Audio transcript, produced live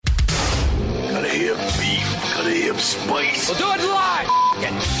spice. We'll do it live.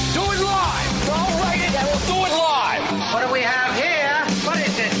 Do it live. I'll write it and we'll do it live. What do we have here? What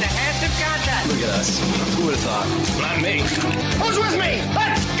is this? The handsome contest. Look at us. Who would have thought? Not me. Who's with me?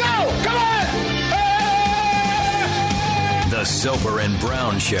 Let's go! Come on! The Soper and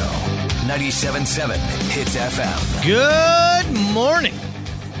Brown Show. 97.7 Hits FM. Good morning.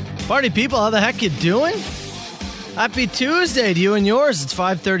 Party people, how the heck you doing? Happy Tuesday to you and yours. It's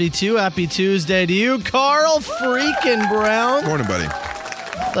 5:32. Happy Tuesday to you, Carl freaking Brown. Morning, buddy.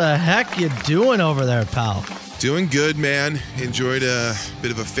 What the heck you doing over there, pal? Doing good, man. Enjoyed a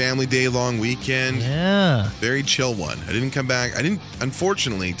bit of a family day long weekend. Yeah. Very chill one. I didn't come back.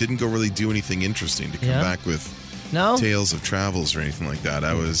 Unfortunately, didn't go really do anything interesting to come back with tales of travels or anything like that.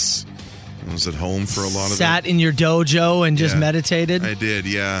 I was at home for a lot of it. Sat in your dojo and just meditated? I did,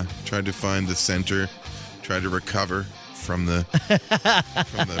 yeah. Tried to find the center. Tried to recover from the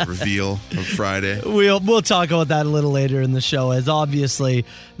reveal of Friday. We'll talk about that a little later in the show, as obviously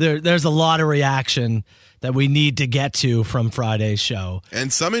there's a lot of reaction that we need to get to from Friday's show.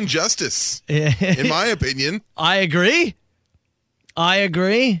 And some injustice, in my opinion. I agree.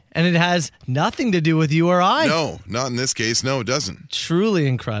 And it has nothing to do with you or I. No, not in this case. No, it doesn't. Truly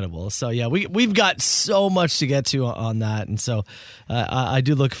incredible. So, yeah, we've got so much to get to on that. And so I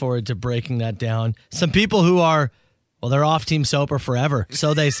do look forward to breaking that down. Some people who are, well, they're off Team Soper forever.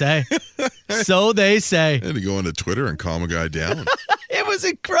 So they say. So they say. I had to go into Twitter and calm a guy down. It was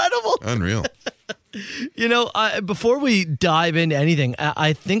incredible. Unreal. You know, before we dive into anything,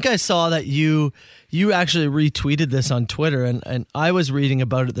 I think I saw that you actually retweeted this on Twitter, and I was reading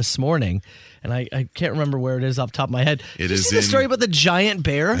about it this morning, and I can't remember where it is off the top of my head. Did you see the story about the giant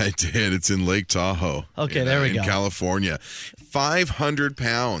bear? I did. It's in Lake Tahoe. Okay, there we go. In California. 500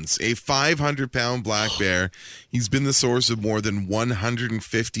 pounds. A 500-pound black bear. He's been the source of more than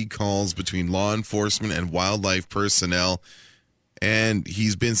 150 calls between law enforcement and wildlife personnel, and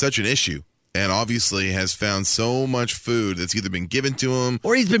he's been such an issue. And obviously has found so much food that's either been given to him,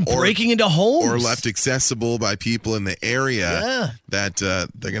 or he's been breaking into homes, or left accessible by people in the area that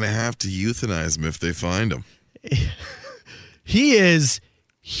they're going to have to euthanize him if they find him. He is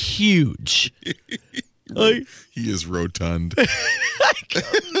huge. He is rotund.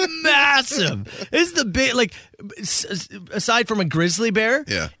 Massive. It's the big, aside from a grizzly bear,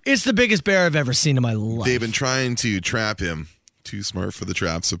 it's the biggest bear I've ever seen in my life. They've been trying to trap him. Too smart for the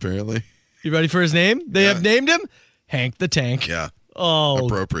traps, apparently. You ready for his name? They have named him Hank the Tank. Yeah. Oh,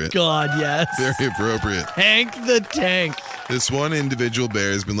 appropriate. God, yes. Very appropriate. Hank the Tank. This one individual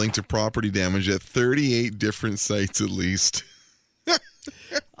bear has been linked to property damage at 38 different sites at least.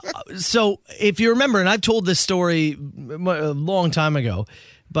 So, if you remember, and I've told this story a long time ago,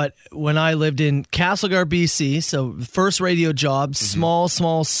 but when I lived in Castlegar, BC, so first radio job,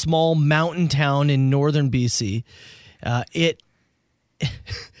 small mountain town in northern BC,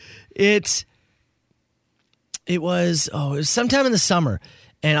 it was sometime in the summer,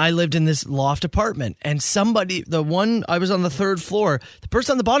 and I lived in this loft apartment, and I was on the third floor, the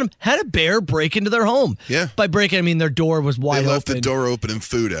person on the bottom had a bear break into their home. Yeah. By breaking, I mean their door was wide open. They left the door open and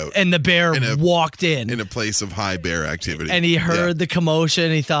food out. And the bear walked in a place of high bear activity. And he heard the commotion,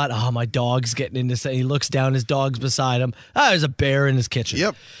 and he thought, my dog's getting into something. He looks down, his dog's beside him. There's a bear in his kitchen.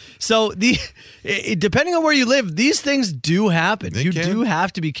 Yep. So depending on where you live, these things do happen. You do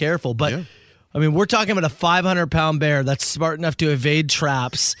have to be careful. But, I mean, we're talking about a 500-pound bear that's smart enough to evade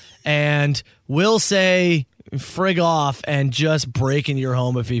traps and will say frig off and just break into your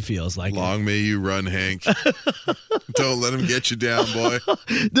home if he feels like Long may you run, Hank. Don't let him get you down, boy.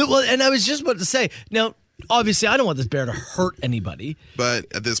 Well, and I was just about to say, now, obviously, I don't want this bear to hurt anybody. But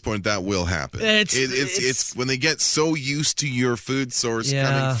at this point, that will happen. It's when they get so used to your food source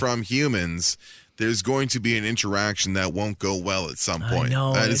coming from humans, there's going to be an interaction that won't go well at some point. I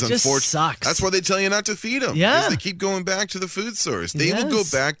know. That is unfortunate. Sucks. That's why they tell you not to feed them. Yeah. Because they keep going back to the food source. They will go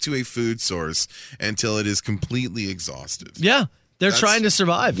back to a food source until it is completely exhausted. Yeah. That's trying to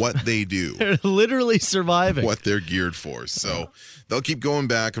survive. What they do. They're literally surviving. What they're geared for. So they'll keep going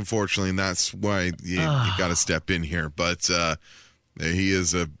back, unfortunately, and that's why you got to step in here. But he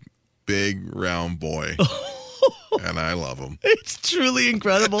is a big, round boy. And I love him. It's truly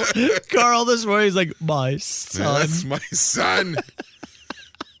incredible. Carl this morning, he's like, my son. That's my son.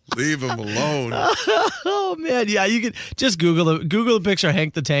 Leave him alone. Oh, man. Yeah, you can just Google the picture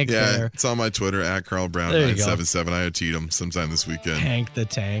Hank the Tank there. It's on my Twitter, at Carl Brown 977. I tweet him sometime this weekend. Hank the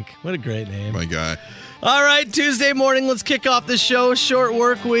Tank. What a great name. My guy. All right, Tuesday morning, let's kick off the show. Short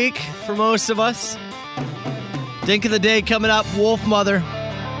work week for most of us. Dink of the day coming up, Wolf Mother.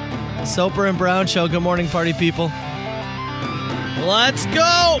 Soper and Brown Show. Good morning, party people. Let's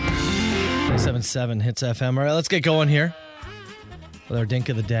go! 97.7 Hits FM. All right, let's get going here with our Dink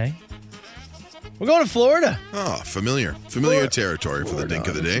of the Day. We're going to Florida. Oh, familiar territory for the Dink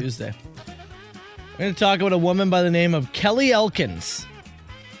of the Day. Tuesday. We're going to talk about a woman by the name of Kelly Elkins.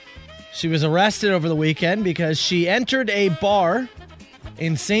 She was arrested over the weekend because she entered a bar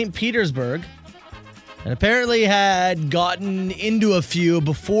in St. Petersburg and apparently had gotten into a few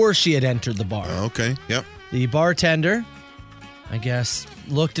before she had entered the bar. Okay, yep. The bartender, I guess,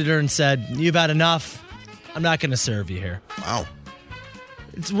 looked at her and said, "You've had enough. I'm not going to serve you here." Wow.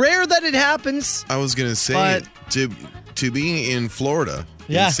 It's rare that it happens. I was going to say, but to be in Florida,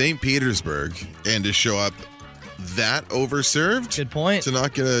 Yeah. in St. Petersburg, and to show up that overserved. Good point. To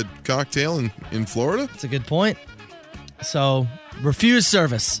not get a cocktail in Florida? That's a good point. So, refuse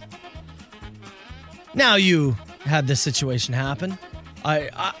service. Now you had this situation happen.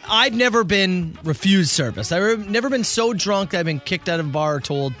 I've never been refused service. I've never been so drunk that I've been kicked out of a bar or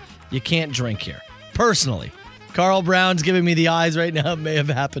told you can't drink here. Personally. Carl Brown's giving me the eyes right now. It may have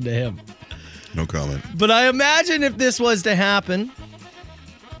happened to him. No comment. But I imagine if this was to happen,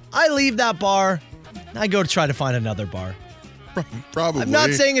 I leave that bar, I go to try to find another bar. Probably. I'm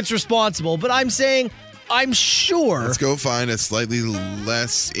not saying it's responsible, but I'm saying I'm sure. Let's go find a slightly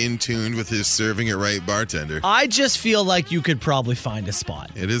less in tune with his serving it right bartender. I just feel like you could probably find a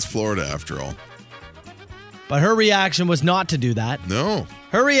spot. It is Florida after all. But her reaction was not to do that. No.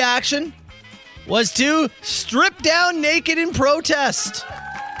 Her reaction was to strip down naked in protest.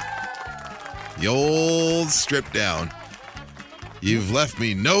 The old strip down. You've left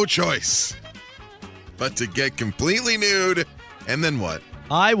me no choice but to get completely nude, and then what?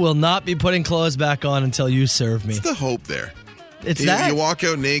 I will not be putting clothes back on until you serve me. What's the hope there? It's that. You walk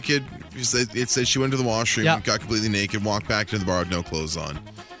out naked. It says she went to the washroom, Yeah. got completely naked, walked back to the bar with no clothes on.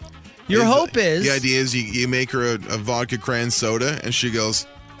 Your hope is... The idea is you make her a vodka cran soda, and she goes,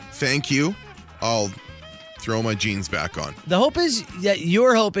 "Thank you. I'll throw my jeans back on." The hope is that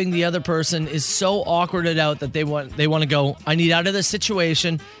you're hoping the other person is so awkwarded out that they want to go, "I need out of this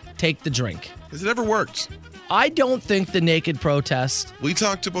situation, take the drink." Has it ever worked? I don't think the naked protest. We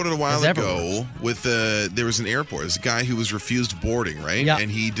talked about it a while Has ever ago with there was an airport. There's a guy who was refused boarding, right? Yeah. And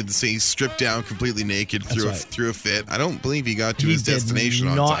he did the same, stripped down completely naked through right. through a fit. I don't believe he got to He his destination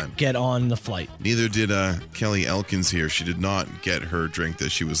did on not time. get on the flight. Neither did Kelly Elkins here. She did not get her drink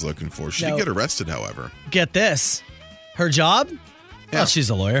that she was looking for. She No. did get arrested, however. Get this. Her job? Yeah. Well, she's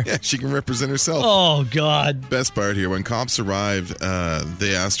a lawyer. Yeah, she can represent herself. Oh, God. Best part here, when cops arrived,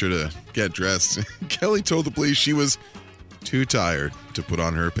 they asked her to get dressed. Kelly told the police she was too tired to put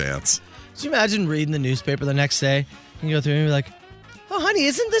on her pants. Can you imagine reading the newspaper the next day and you go through and be like, "Oh, honey,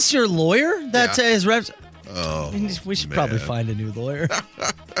 isn't this your lawyer that is reps?" Oh, we should man. probably find a new lawyer.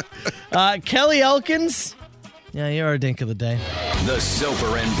 Kelly Elkins. Yeah, you're our Dink of the Day. The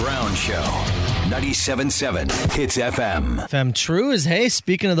Soper and Brown Show. 97.7 Hits FM. FM True is, hey,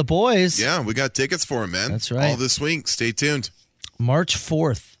 speaking of the boys, Yeah, we got tickets for him, man. That's right. All this week. Stay tuned. March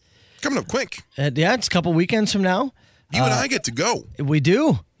 4th. Coming up quick. Yeah, it's a couple weekends from now. You and I get to go. We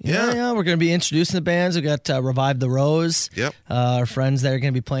do. Yeah. We're going to be introducing the bands. We've got Revive the Rose. Yep. Our friends there are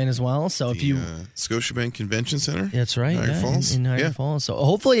going to be playing as well. So if you... Scotiabank Convention Center. That's right. Niagara Falls. In Niagara Falls. So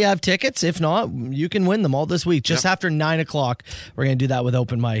hopefully you have tickets. If not, you can win them all this week. Just after 9 o'clock, we're going to do that with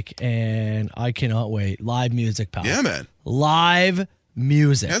open mic. And I cannot wait. Live music, pal. Yeah, man. Live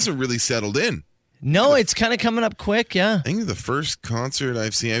music. It hasn't really settled in. No, it's kind of coming up quick, yeah. I think the first concert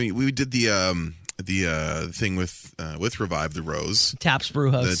I've seen, I mean, we did the thing with Revive the Rose. Taps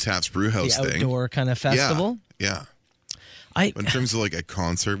Brew House. The Taps Brew House the thing. outdoor kind of festival. Yeah. But in terms of like a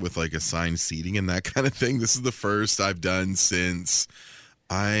concert with like assigned seating and that kind of thing, this is the first I've done since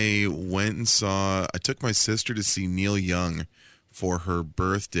I took my sister to see Neil Young for her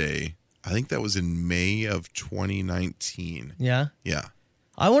birthday. I think that was in May of 2019. Yeah. Yeah.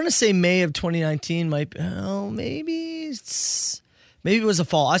 I want to say May of 2019 maybe it was a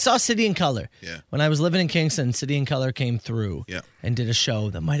fall. I saw City and Color. Yeah. When I was living in Kingston, City and Color came through and did a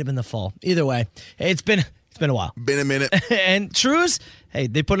show. That might have been the fall. Either way, it's been a while. Been a minute. And Trues, hey,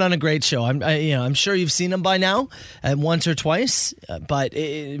 they put on a great show. I'm sure you've seen them by now, once or twice. But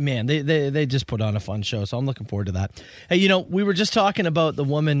man, they just put on a fun show. So I'm looking forward to that. Hey, we were just talking about the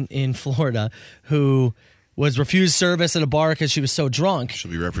woman in Florida who was refused service at a bar because she was so drunk. She'll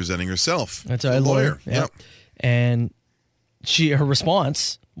be representing herself. That's a lawyer. Yeah. And her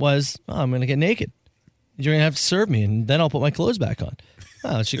response was, "I'm going to get naked. You're going to have to serve me, and then I'll put my clothes back on."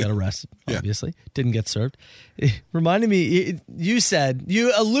 Oh, she got arrested, obviously. Didn't get served. It reminded me,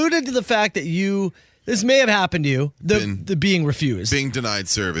 you alluded to the fact that this may have happened to you, the being refused. Being denied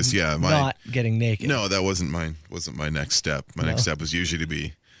service, yeah. Not getting naked. No, that wasn't my next step. My next step was usually to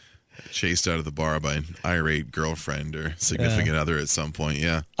be Chased out of the bar by an irate girlfriend or significant other at some point,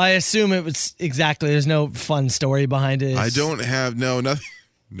 yeah. I assume it was there's no fun story behind it. I don't have, no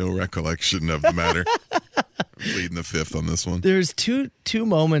recollection of the matter. I'm pleading the fifth on this one. There's two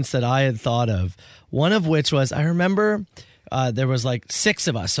moments that I had thought of. One of which was, I remember there was like 6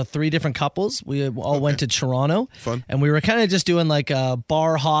 of us, so 3 different couples. We all went to Toronto. Fun. And we were kind of just doing like a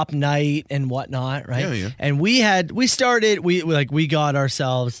bar hop night and whatnot, right? Yeah. And we got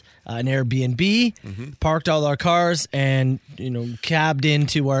ourselves an Airbnb, parked all our cars, and cabbed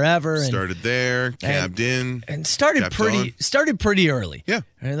into wherever. Started there, cabbed in, and started pretty early. Yeah.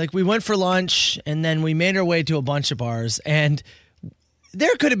 Right? Like we went for lunch, and then we made our way to a bunch of bars, and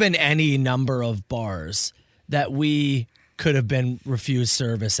there could have been any number of bars that we could have been refused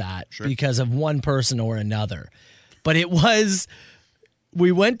service at because of one person or another. But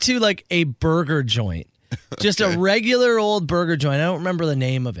we went to like a burger joint, just a regular old burger joint. I don't remember the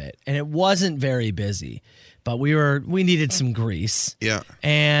name of it. And it wasn't very busy, but we needed some grease. Yeah.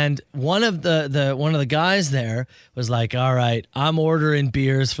 And one of the guys there was like, all right, I'm ordering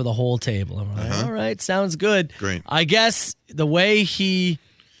beers for the whole table. I'm like, all right, sounds good. Great. I guess the way he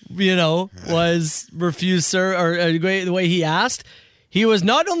was refused the way he asked, he was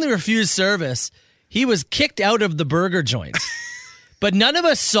not only refused service, he was kicked out of the burger joint. But none of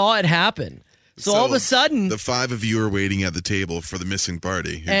us saw it happen. So all of a sudden, the 5 of you are waiting at the table for the missing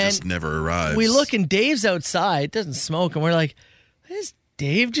party who just never arrives. We look and Dave's outside, doesn't smoke, and we're like, what is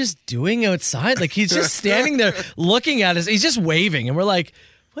Dave just doing outside? Like he's just standing there looking at us. He's just waving, and we're like,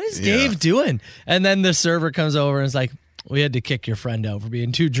 what is Dave doing? And then the server comes over and is like, we had to kick your friend out for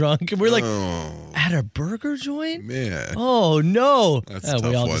being too drunk. And we're like, at a burger joint? Man. Oh, no. That's a tough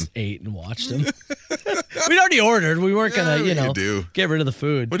we all one. just ate and watched him. We'd already ordered. We weren't going to, get rid of the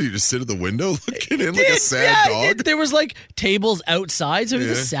food. What, do you just sit at the window looking in like a sad dog? There was like tables outside, so we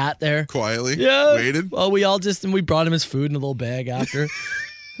just sat there. Quietly? Yeah. Waited? Well, we brought him his food in a little bag after.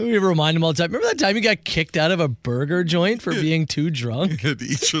 We remind him all the time. Remember that time you got kicked out of a burger joint for being too drunk? Had to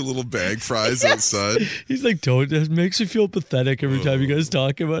eat your little bag fries outside. He's like, it makes me feel pathetic every time you guys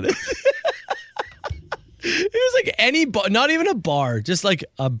talk about it. It was like any bar, not even a bar, just like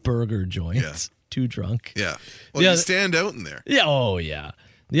a burger joint. Yeah. Too drunk. Yeah. Well, you stand out in there. Yeah. Oh, yeah.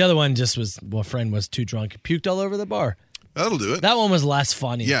 The other one just was, a friend was too drunk. Puked all over the bar. That'll do it. That one was less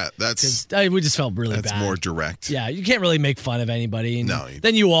funny. Yeah, we just felt really bad. That's more direct. Yeah, you can't really make fun of anybody. No.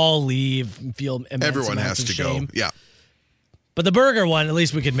 Then you all leave and feel immense Everyone has to shame. go. Yeah. But the burger one, at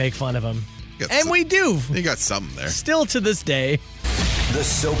least we could make fun of him. We do. You got something there. Still to this day. The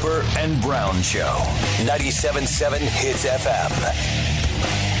Soper and Brown Show. 97.7 Hits FM.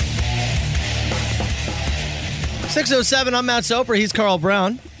 6:07, I'm Matt Soper. He's Carl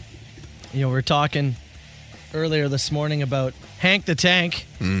Brown. We're talking earlier this morning about Hank the Tank,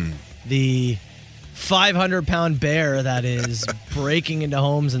 the 500-pound bear that is breaking into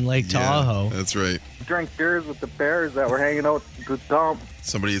homes in Lake Tahoe. That's right. Drank beers with the bears that were hanging out at the dump.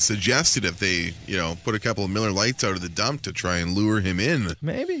 Somebody had suggested if they, put a couple of Miller Lights out of the dump to try and lure him in.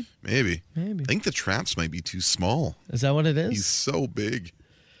 Maybe. I think the traps might be too small. Is that what it is? He's so big.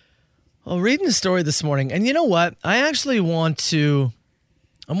 Well, reading the story this morning, and you know what? I actually I'm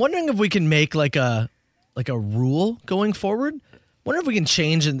wondering if we can make like a rule going forward. Wonder if we can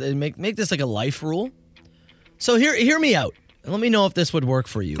change and make this like a life rule. So hear me out. And let me know if this would work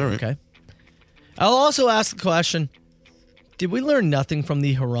for you, All right. Okay? I'll also ask the question, did we learn nothing from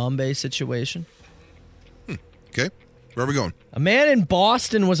the Harambe situation? Okay. Where are we going? A man in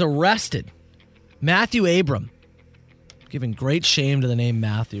Boston was arrested. Matthew Abram. Giving great shame to the name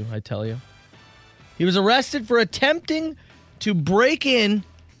Matthew, I tell you. He was arrested for attempting to break in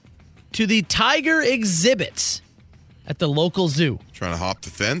to the tiger exhibit at the local zoo. Trying to hop the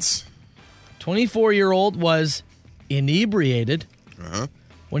fence? 24-year-old was inebriated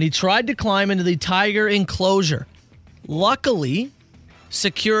when he tried to climb into the tiger enclosure. Luckily,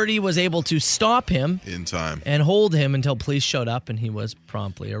 security was able to stop him in time and hold him until police showed up, and he was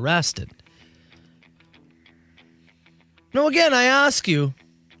promptly arrested. Now, again, I ask you,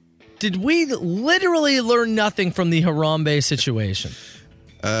 did we literally learn nothing from the Harambe situation?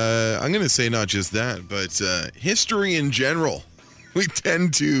 I'm going to say not just that, but history in general. We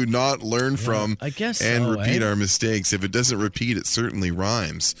tend to not learn from I guess and so, repeat our mistakes. If it doesn't repeat, it certainly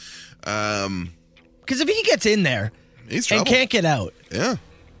rhymes. Because if he gets in there he's and can't get out,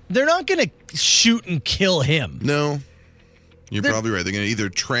 they're not going to shoot and kill him. No, you're probably right. They're going to either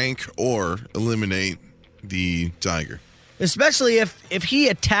trank or eliminate the tiger. Especially if he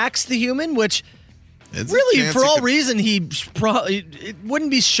attacks the human, which It's really, for all reason, it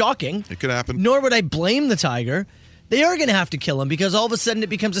wouldn't be shocking. It could happen. Nor would I blame the tiger. they are going to have to kill him because all of a sudden it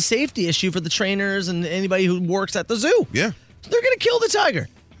becomes a safety issue for the trainers and anybody who works at the zoo. Yeah. So they're going to kill the tiger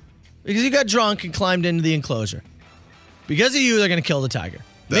because you got drunk and climbed into the enclosure. Because of you, they're going to kill the tiger.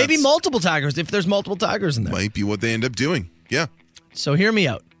 Maybe multiple tigers if there's multiple tigers in there. Might be what they end up doing. Yeah. So hear me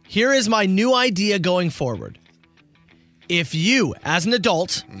out. Here is my new idea going forward. If you, as an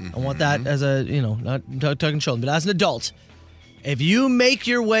adult, I want that as a, not talking children, but as an adult, if you make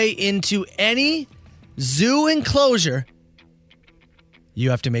your way into any zoo enclosure,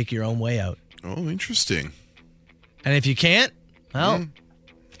 you have to make your own way out. Oh, interesting. And if you can't, well,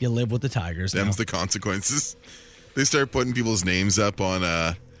 you live with the tigers. Them's the consequences. They start putting people's names up on,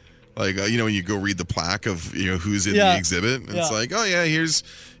 when you go read the plaque of, who's in the exhibit. It's like, oh, yeah, here's,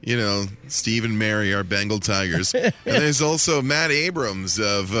 Steve and Mary, our Bengal Tigers. And there's also Matt Abrams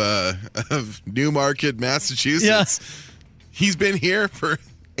of Newmarket, Massachusetts. Yeah. He's been here for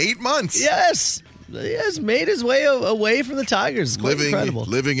 8 months. Yes. He has made his way away from the tigers. It's quite incredible.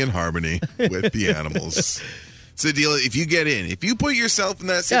 Living in harmony with the animals. It's the deal. If you get in, if you put yourself in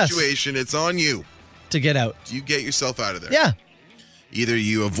that situation, it's on you. To get out. You get yourself out of there. Yeah. Either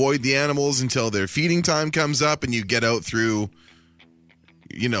you avoid the animals until their feeding time comes up and you get out through,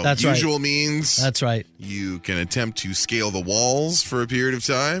 That's usual right. means. That's right. You can attempt to scale the walls for a period of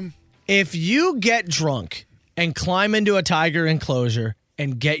time. If you get drunk and climb into a tiger enclosure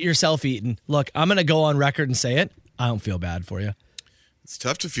and get yourself eaten, look, I'm going to go on record and say it. I don't feel bad for you. It's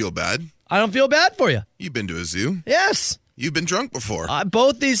tough to feel bad. I don't feel bad for you. You've been to a zoo. Yes. You've been drunk before.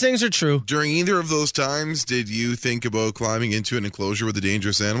 Both these things are true. During either of those times, did you think about climbing into an enclosure with a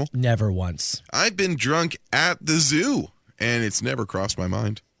dangerous animal? Never once. I've been drunk at the zoo, and it's never crossed my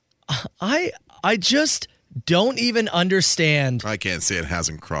mind. I just don't even understand. I can't say it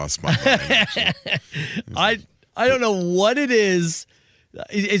hasn't crossed my mind. I don't know what it is.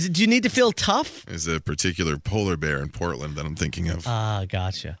 Do you need to feel tough? There's a particular polar bear in Portland that I'm thinking of.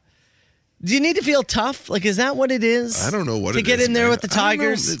 Gotcha. Do you need to feel tough? Like, is that what it is? I don't know what to it is. get in there man. with the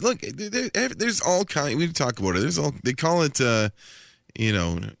tigers? Look, there's all kinds. We talk about it. They call it,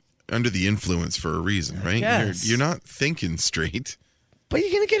 under the influence for a reason, right? You're not thinking straight. But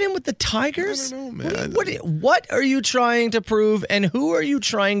you're going to get in with the tigers? I don't know, man. What are you trying to prove, and who are you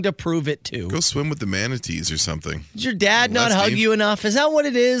trying to prove it to? Go swim with the manatees or something. Did your dad not hug you enough? Is that what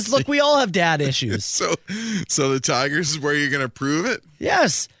it is? Look, we all have dad issues. So the tigers is where you're going to prove it?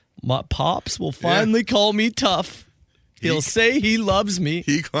 Yes. My pops will finally call me tough. He'll say he loves me.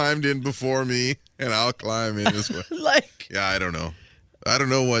 He climbed in before me, and I'll climb in as well. Yeah, I don't know. I don't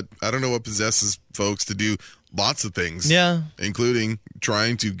know what possesses folks to do lots of things. Yeah, including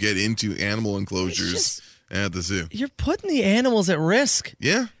trying to get into animal enclosures at the zoo. You're putting the animals at risk.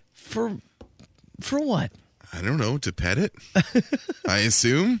 Yeah. For what? I don't know. To pet it. I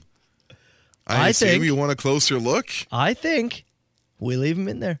assume. I assume you want a closer look. I think we leave them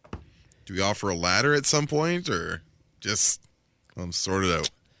in there. Do we offer a ladder at some point, or just sort it out?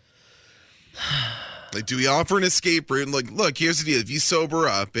 Like, do we offer an escape route? And look, here's the deal: if you sober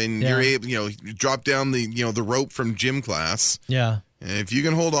up and you're able, you drop down the rope from gym class. Yeah. And if you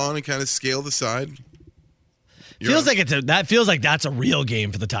can hold on and kind of scale the side. Feels like that's a real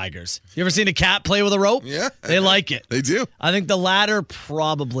game for the Tigers. You ever seen a cat play with a rope? Yeah. They like it. They do. I think the ladder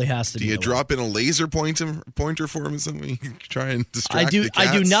probably has to be. Do you drop in a laser pointer for them or something? Try and distract the cats?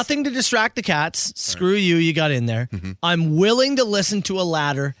 I do nothing to distract the cats. Screw you. You got in there. Mm-hmm. I'm willing to listen to a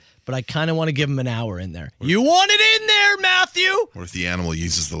ladder, but I kind of want to give them an hour in there. You want it in there, Matthew? What if the animal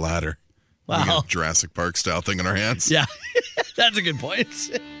uses the ladder? Wow. We got a Jurassic Park style thing in our hands. Yeah. That's a good point.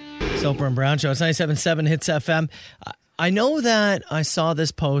 Soper and Brown Show. It's 97.7 Hits FM. I know that I saw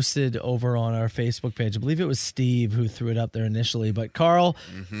this posted over on our Facebook page. I believe it was Steve who threw it up there initially. But, Carl,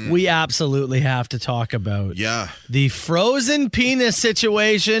 we absolutely have to talk about the frozen penis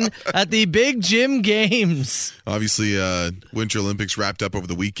situation at the Big Gym Games. Obviously, Winter Olympics wrapped up over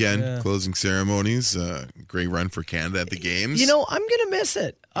the weekend. Closing ceremonies. Great run for Canada at the Games. You know, I'm going to miss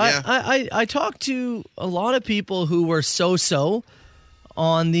it. Yeah. I talked to a lot of people who were so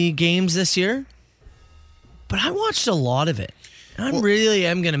on the games this year, but I watched a lot of it. And I really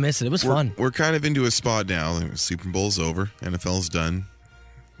am going to miss it. It was fun. We're kind of into a spot now. Super Bowl's over. NFL's done.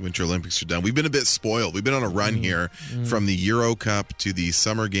 Winter Olympics are done. We've been a bit spoiled. We've been on a run here from the Euro Cup to the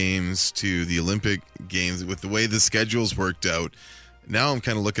Summer Games to the Olympic Games with the way the schedule's worked out. Now I'm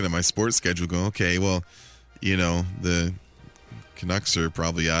kind of looking at my sports schedule going, okay, well, the Canucks are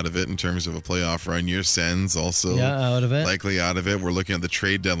probably out of it in terms of a playoff run. Your Sens also out of it. Likely out of it. We're looking at the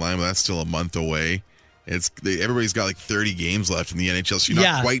trade deadline, but that's still a month away. Everybody's got like 30 games left in the NHL, so you're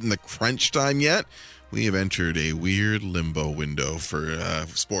not quite in the crunch time yet. We have entered a weird limbo window for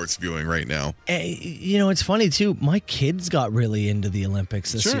sports viewing right now. It's funny, too. My kids got really into the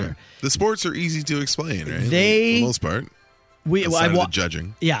Olympics this year. The sports are easy to explain, right? For For the most part. The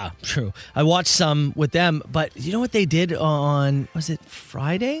judging. Yeah, true. I watched some with them, but you know what they did on, was it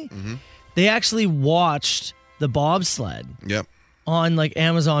Friday? Mm-hmm. They actually watched the bobsled. Yep. On like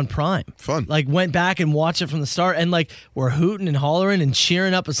Amazon Prime. Fun. Like went back and watched it from the start and like were hooting and hollering and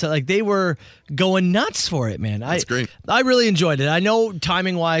cheering up and so like they were going nuts for it, man. That's great. I really enjoyed it. I know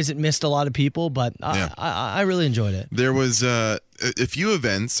timing wise it missed a lot of people, but I really enjoyed it. There was a few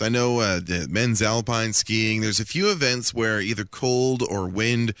events. I know the men's alpine skiing. There's a few events where either cold or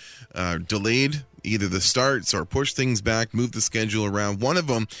wind delayed either the starts or push things back, move the schedule around. One of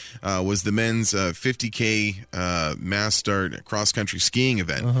them was the men's 50K mass start cross-country skiing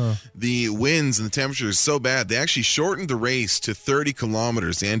event. The winds and the temperature is so bad, they actually shortened the race to 30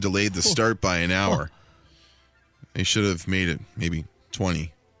 kilometers and delayed the start by an hour. They should have made it maybe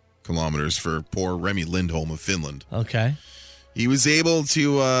 20 kilometers for poor Remy Lindholm of Finland. Okay. He was able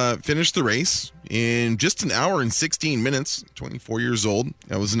to finish the race in just an hour and 16 minutes, 24 years old.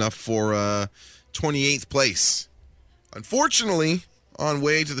 That was enough for 28th place. Unfortunately, on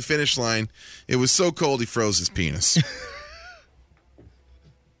way to the finish line, it was so cold he froze his penis.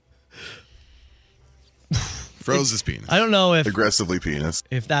 Froze his penis. I don't know if aggressively penis.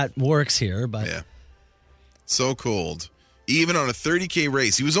 If that works here, but yeah. So cold. Even on a 30K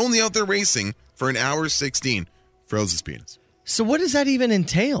race, he was only out there racing for an hour 16. Froze his penis. So what does that even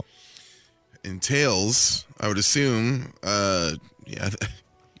entail? Entails, I would assume,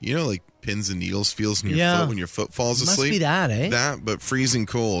 like pins and needles feels in your foot when your foot falls asleep. Must be that, eh? That, but freezing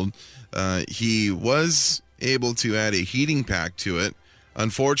cold. He was able to add a heating pack to it.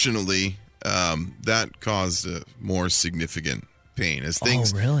 Unfortunately, that caused a more significant pain as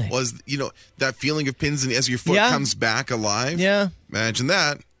things was, that feeling of pins and as your foot comes back alive. Yeah. Imagine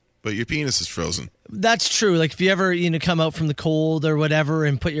that, but your penis is frozen. That's true. Like if you ever, come out from the cold or whatever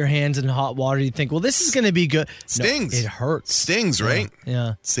and put your hands in hot water, you think, well, this is going to be good. Stings. No, it hurts. Stings, right?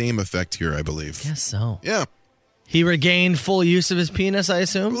 Yeah. Same effect here, I believe. Guess so. Yeah. He regained full use of his penis, I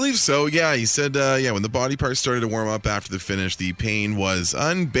assume? I believe so, yeah. He said, when the body parts started to warm up after the finish, the pain was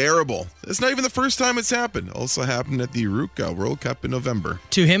unbearable. It's not even the first time it's happened. Also happened at the Ruka World Cup in November.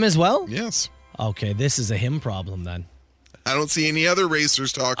 To him as well? Yes. Okay, this is a him problem then. I don't see any other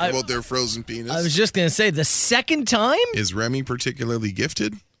racers talking about their frozen penis. I was just going to say, the second time? Is Remy particularly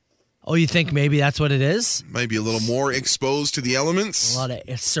gifted? Oh, you think maybe that's what it is? Might be a little more exposed to the elements. A lot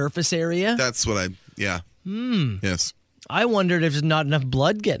of surface area? That's what Yes. I wondered if there's not enough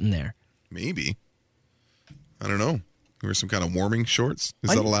blood getting there. Maybe. I don't know. Wear some kind of warming shorts? Is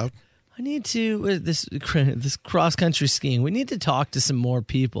that allowed? I need to, this cross-country skiing, we need to talk to some more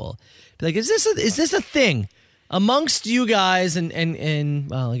people. Be like, is this a thing? Amongst you guys and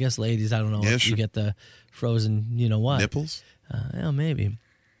well, I guess ladies, I don't know if you get the frozen, nipples? Yeah, maybe.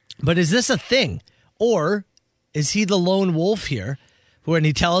 But is this a thing? Or is he the lone wolf here when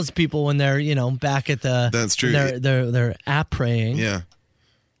he tells people when they're, back at the... That's true. They're praying. Yeah.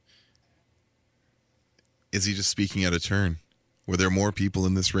 Is he just speaking out of turn? Were there more people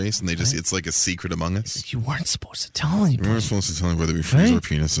in this race and it's like a secret among us? You weren't supposed to tell anybody. We weren't supposed to tell anybody whether we freeze our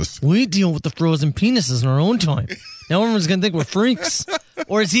penises. We deal with the frozen penises in our own time. Now everyone's going to think we're freaks.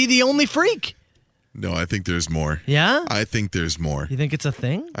 Or is he the only freak? No, I think there's more. Yeah? I think there's more. You think it's a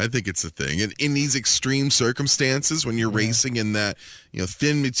thing? I think it's a thing. And in these extreme circumstances, when you're racing in that,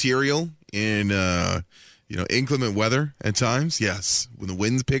 thin material in, inclement weather at times, yes. When the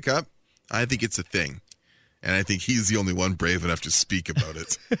winds pick up, I think it's a thing. And I think he's the only one brave enough to speak about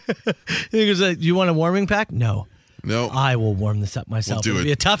it. Do you want a warming pack? No. I will warm this up myself. It'll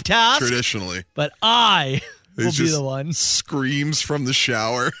be a tough task. Traditionally. But I will be the one. Screams from the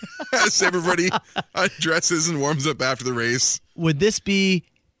shower as everybody undresses and warms up after the race. Would this be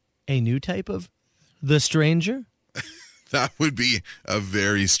a new type of The Stranger? That would be a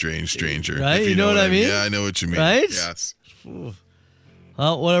very strange stranger. Right? You know what I mean? Yeah, I know what you mean. Right? Yes. Ooh.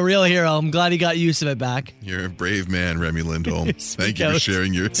 Well, what a real hero. I'm glad he got use of it back. You're a brave man, Remy Lindholm. Thank you for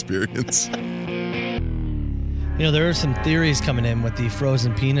sharing your experience. There are some theories coming in with the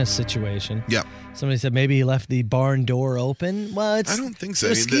frozen penis situation. Yeah. Somebody said maybe he left the barn door open. Well, I don't think so.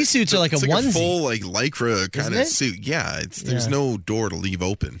 The ski suits are like a onesie. A full Lycra kind of suit. Yeah, there's no door to leave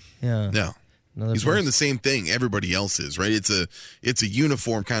open. Yeah. No. He's wearing the same thing everybody else is, right? It's a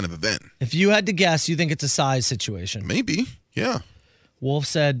uniform kind of event. If you had to guess, you think it's a size situation? Maybe. Yeah. Wolf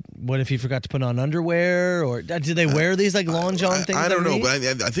said, what if he forgot to put on underwear? Or did they wear these long john things? I don't know, but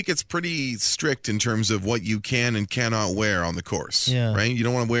I think it's pretty strict in terms of what you can and cannot wear on the course. Yeah. Right? You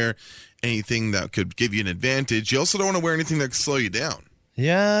don't want to wear anything that could give you an advantage. You also don't want to wear anything that could slow you down.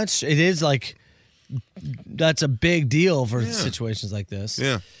 Yeah, it is like that's a big deal for situations like this.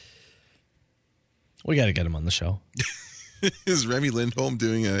 Yeah. We got to get him on the show. Is Remy Lindholm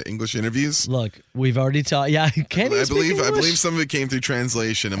doing English interviews? Look, we've already talked. Yeah, can he I speak English? believe some of it came through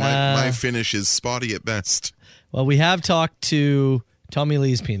translation, and my Finnish is spotty at best. Well, we have talked to Tommy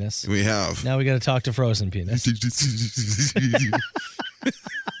Lee's penis. We have. Now we got to talk to Frozen penis.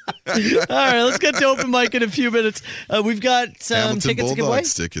 All right, let's get to open mic in a few minutes. We've got some Hamilton tickets to give away.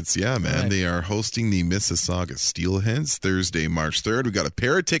 Bulldogs tickets, yeah, man. Right. They are hosting the Mississauga Steelheads Thursday, March 3rd. We got a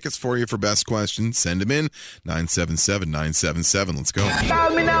pair of tickets for you for best questions. Send them in 977-977. Let's go. Call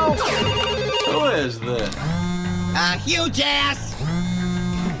me now. Who is this? Huge ass.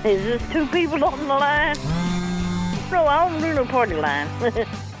 Is this two people on the line? No, I don't do no party line.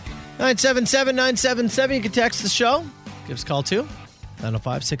 977-977. You can text the show. Give us a call too.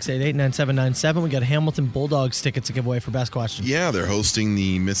 905-688-9797. We got Hamilton Bulldogs tickets to give away for best question. Yeah, they're hosting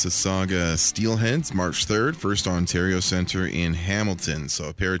the Mississauga Steelheads March 3rd, First Ontario Centre in Hamilton. So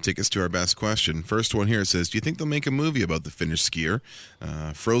a pair of tickets to our best question. First one here says, do you think they'll make a movie about the Finnish skier?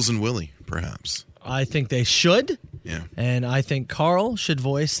 Frozen Willie, perhaps. I think they should. Yeah. And I think Carl should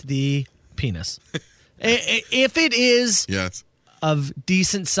voice the penis. If it is of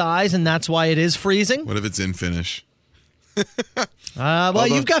decent size and that's why it is freezing. What if it's in Finnish? Well,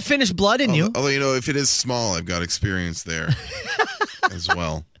 you've got Finnish blood in you. Although, you know, if it is small, I've got experience there as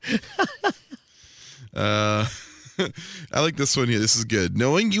well. I like this one here. This is good.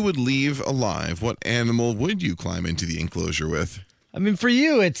 Knowing you would leave alive, what animal would you climb into the enclosure with? I mean, for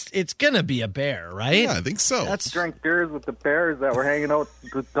you, it's going to be a bear, right? Yeah, I think so. Drink beers with the bears that were hanging out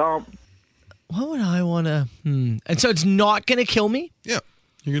at the dump. What would I want to... And so it's not going to kill me? Yeah,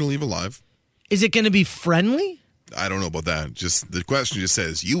 you're going to leave alive. Is it going to be friendly? I don't know about that. Just the question just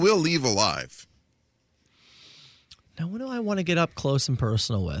says, you will leave alive. Now, what do I want to get up close and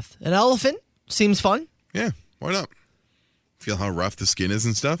personal with? An elephant? Seems fun. Yeah, why not? Feel how rough the skin is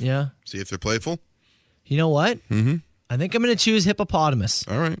and stuff? Yeah. See if they're playful? You know what? Mm-hmm. I think I'm going to choose hippopotamus.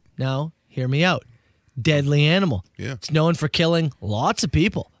 All right. Now, hear me out. Deadly animal. Yeah. It's known for killing lots of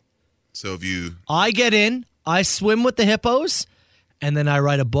people. So if you... I get in, I swim with the hippos, and then I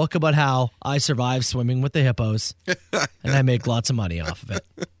write a book about how I survived swimming with the hippos, and I make lots of money off of it.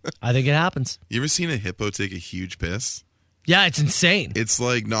 I think it happens. You ever seen a hippo take a huge piss? Yeah, it's insane. It's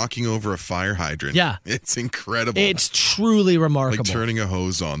like knocking over a fire hydrant. Yeah. It's incredible. It's truly remarkable. Like turning a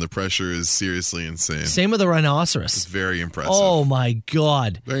hose on. The pressure is seriously insane. Same with a rhinoceros. It's very impressive. Oh, my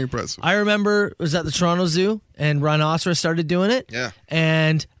God. Very impressive. I remember it was at the Toronto Zoo, and rhinoceros started doing it. Yeah.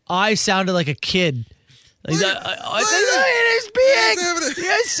 And I sounded like a kid. Like it is big. You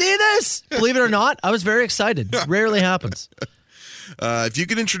guys see this? Believe it or not, I was very excited. Rarely happens. If you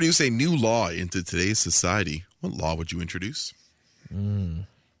could introduce a new law into today's society, what law would you introduce?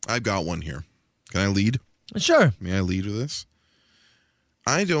 I've got one here. Can I lead? Sure. May I lead with this?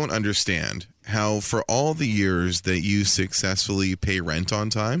 I don't understand how for all the years that you successfully pay rent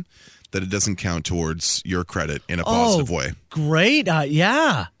on time, that it doesn't count towards your credit in a positive way. Great.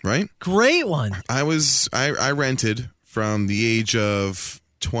 Yeah. Right? Great one. I rented from the age of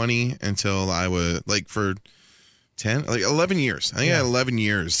 20 until I was for 11 years. I think I had 11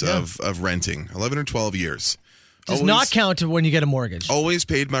 years of renting, 11 or 12 years. Does not count to when you get a mortgage. Always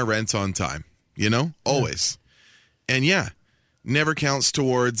paid my rent on time, always. And never counts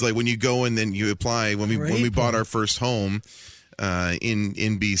towards when you go and then you apply. When we bought our first home,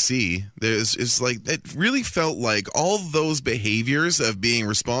 in BC, it really felt like all those behaviors of being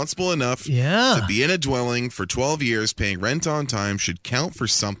responsible enough to be in a dwelling for 12 years, paying rent on time should count for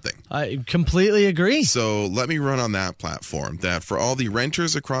something. I completely agree. So let me run on that platform that for all the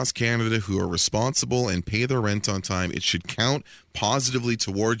renters across Canada who are responsible and pay their rent on time, it should count positively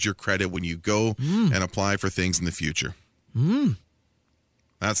towards your credit when you go and apply for things in the future.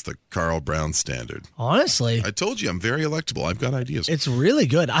 That's the Carl Brown standard. Honestly. I told you, I'm very electable. I've got ideas. It's really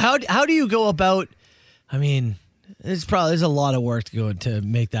good. How do you go about, there's a lot of work to go to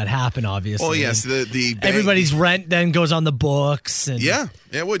make that happen, obviously. Oh, yes. The everybody's rent then goes on the books. And yeah,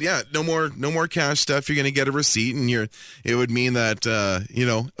 it would. Yeah. No more cash stuff. You're going to get a receipt, and it would mean that,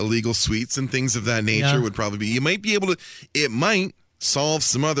 illegal suites and things of that nature would probably be, you might be able to, it might solve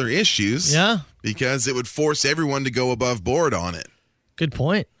some other issues. Yeah. Because it would force everyone to go above board on it. Good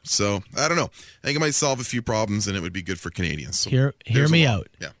point. So, I don't know. I think it might solve a few problems, and it would be good for Canadians. So hear me out.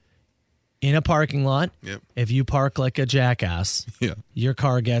 Yeah. In a parking lot, if you park like a jackass, your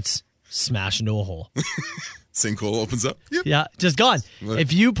car gets smashed into a hole. Sinkhole opens up. Yep. Yeah, just gone.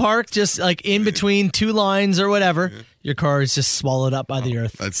 If you park just like in between two lines or whatever, your car is just swallowed up by the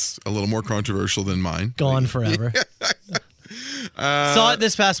earth. That's a little more controversial than mine. Gone forever. Saw it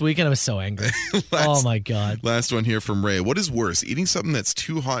this past weekend. I was so angry. Oh, my God. Last one here from Ray. What is worse, eating something that's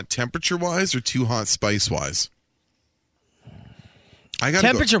too hot temperature-wise or too hot spice-wise?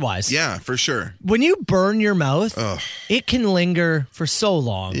 Temperature-wise. Yeah, for sure. When you burn your mouth, it can linger for so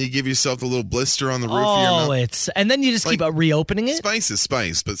long. You give yourself a little blister on the roof of your mouth. And then you just keep reopening it. Spice is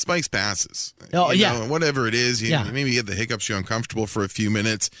spice, but spice passes. Oh, you know, whatever it is, maybe you get the hiccups, you're uncomfortable for a few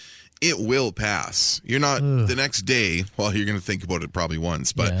minutes. It will pass. You're not the next day. Well, you're going to think about it probably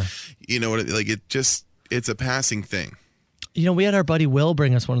once, but you know what? Like it's a passing thing. You know, we had our buddy Will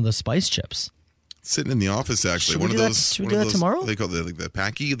bring us one of those spice chips. Sitting in the office, actually. Should we do that tomorrow? They call it the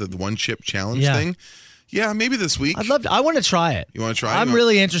Packy, the one chip challenge thing. Yeah, maybe this week. I want to try it. You want to try it? I'm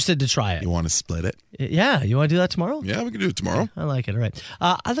really interested to try it. You want to split it? Yeah. You want to do that tomorrow? Yeah, we can do it tomorrow. I like it. All right.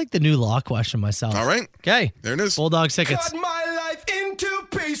 I like the new law question myself. All right. Okay. There it is. Bulldogs tickets. Cut my life into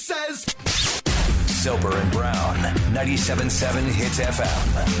pieces. Soper and Brown, 97.7 Hits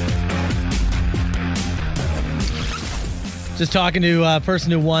FM. Just talking to a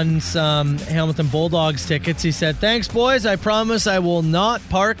person who won some Hamilton Bulldogs tickets. He said, "Thanks, boys. I promise I will not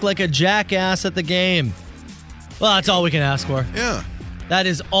park like a jackass at the game." Well, that's all we can ask for. Yeah. That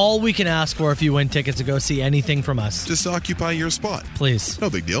is all we can ask for if you win tickets to go see anything from us. Just occupy your spot. Please. No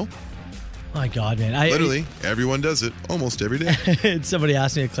big deal. My God, man. Literally, everyone does it almost every day. Somebody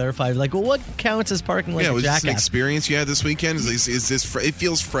asked me to clarify, like, well, what counts as parking like a was jackass? this an experience you had this weekend? Is this it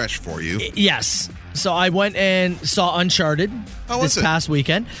feels fresh for you? Yes. So I went and saw Uncharted this past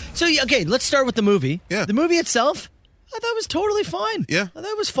weekend. So, okay, let's start with the movie. Yeah. The movie itself, I thought was totally fine. Yeah. I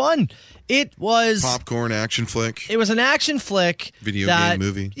thought it was fun. It was... Popcorn action flick. It was an action flick. Video game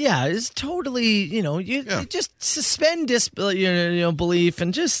movie. Yeah, it's totally, you just suspend belief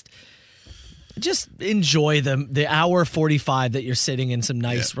and just enjoy the hour 45 that you're sitting in some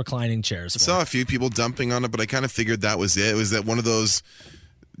nice reclining chairs. I saw a few people dumping on it, but I kind of figured that was it. It was that one of those...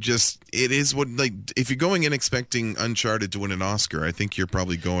 it is what, like, if you're going in expecting Uncharted to win an Oscar, I think you're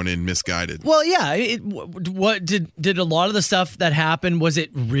probably going in misguided. Well, yeah. What did a lot of the stuff that happened, was it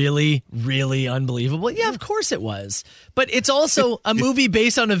really, really unbelievable? Yeah, of course it was. But it's also a movie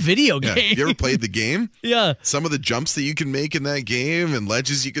based on a video game. Yeah. You ever played the game? Yeah. Some of the jumps that you can make in that game and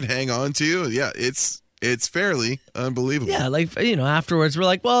ledges you can hang on to. Yeah, it's fairly unbelievable. Yeah, like, afterwards we're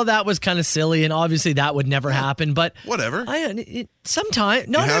like, well, that was kind of silly, and obviously that would never happen. But whatever. Sometimes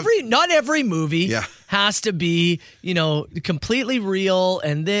not every movie has to be completely real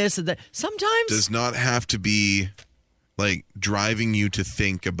and this and that. Sometimes does not have to be like driving you to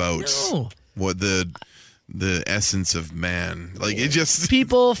think about what the essence of man. Like, it just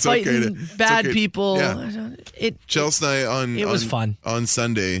people fighting bad people. Yeah. Chelsea and I it was fun on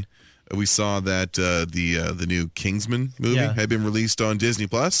Sunday. We saw that the new Kingsman movie had been released on Disney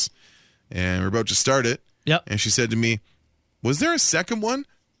Plus, and we're about to start it. Yep. And she said to me, "Was there a second one?"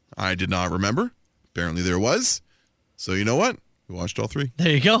 I did not remember. Apparently there was. So you know what? We watched all three.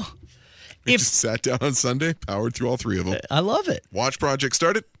 There you go. We just sat down on Sunday, powered through all three of them. I love it. Watch project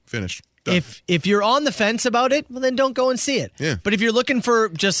started, finished. Done. If you're on the fence about it, well, then don't go and see it. Yeah. But if you're looking for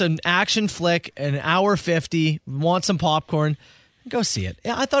just an action flick, an hour 50, want some popcorn, go see it.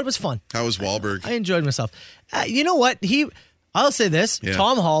 Yeah, I thought it was fun. How was Wahlberg? I enjoyed myself. You know what? I'll say this. Yeah.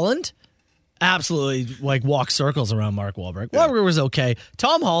 Tom Holland absolutely walked circles around Mark Wahlberg. Yeah. Wahlberg was okay.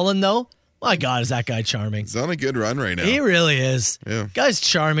 Tom Holland, though, my God, is that guy charming. He's on a good run right now. He really is. Yeah. Guy's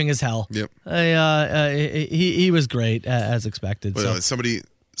charming as hell. Yep. He was great, as expected. Well, so.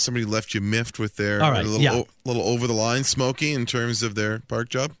 Somebody left you miffed with their little over the line smoky in terms of their park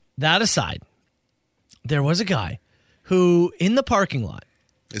job? That aside, there was a guy who, in the parking lot.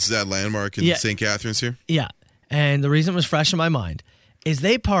 This is that landmark in St. Catharines here? Yeah. And the reason it was fresh in my mind is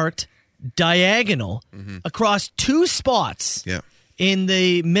they parked diagonal across two spots in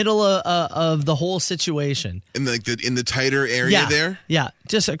the middle of the whole situation. In the tighter area there? Yeah.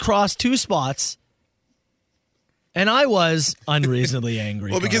 Just across two spots. And I was unreasonably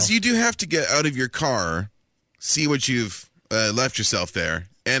angry. Well, because you do have to get out of your car, see what you've left yourself there,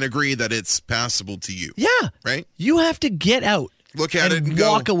 and agree that it's passable to you. Yeah. Right? You have to get out. Look at it and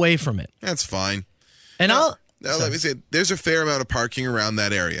walk away from it. That's fine. And now let me say, there's a fair amount of parking around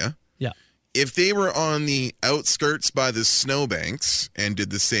that area. Yeah. If they were on the outskirts by the snowbanks and did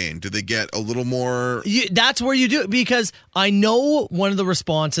the same, did they get a little more? That's where you do it, because I know one of the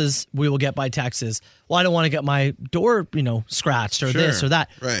responses we will get by text is, well, I don't want to get my door, scratched or this or that.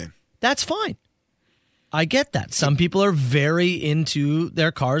 Right. That's fine. I get that. Some people are very into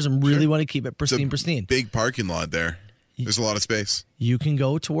their cars and really want to keep it It's a pristine. big parking lot there. There's a lot of space. You can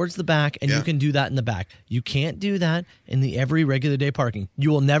go towards the back, and you can do that in the back. You can't do that in the every regular day parking. You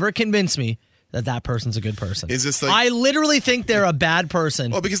will never convince me that person's a good person. Is this like, I literally think they're a bad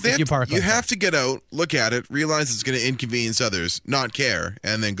person. Well, because if you park. you have to get out, look at it, realize it's going to inconvenience others, not care,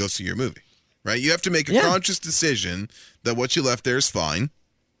 and then go see your movie. Right? You have to make a conscious decision that what you left there is fine,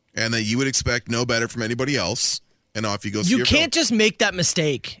 and that you would expect no better from anybody else. And off you go. See You your can't film. just make that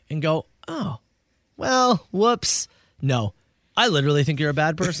mistake and go, oh, well, whoops. No, I literally think you're a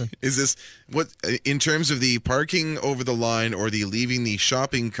bad person. Is this what in terms of the parking over the line or the leaving the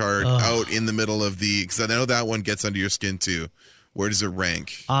shopping cart out in the middle of the? Because I know that one gets under your skin too. Where does it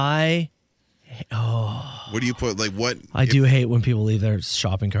rank? What do you put? Like what? I do hate when people leave their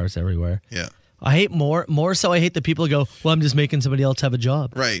shopping carts everywhere. Yeah. I hate more so I hate the people who go, well, I'm just making somebody else have a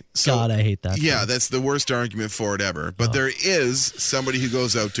job. Right. So, God, I hate that. Yeah, that's the worst argument for it ever. But there is somebody who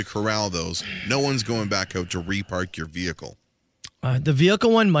goes out to corral those. No one's going back out to repark your vehicle. The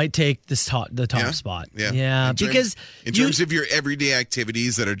vehicle one might take the top spot. Yeah. Because in terms of your everyday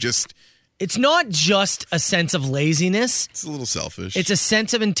activities that are just... It's not just a sense of laziness. It's a little selfish. It's a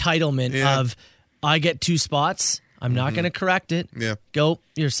sense of entitlement of, I get 2 spots. I'm not going to correct it. Yeah. Go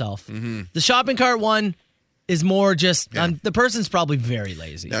yourself. The shopping cart one is more just, the person's probably very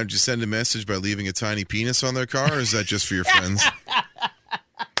lazy. Now, did you send a message by leaving a tiny penis on their car, or is that just for your friends?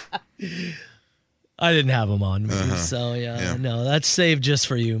 I didn't have them on me, so no, that's saved just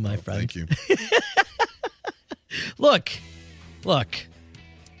for you, my friend. Thank you. Look, I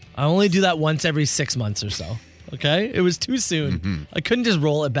only do that once every 6 months or so, okay? It was too soon. I couldn't just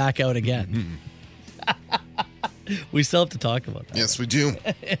roll it back out again. We still have to talk about that. Yes, we do.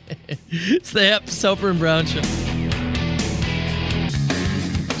 It's the Hip Soper and Brown Show.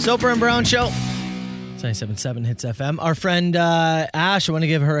 Soper and Brown Show. It's 97.7 Hits FM. Our friend Ash, I want to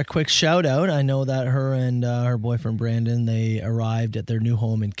give her a quick shout out. I know that her and her boyfriend Brandon, they arrived at their new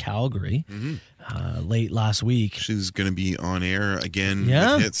home in Calgary late last week. She's going to be on air again.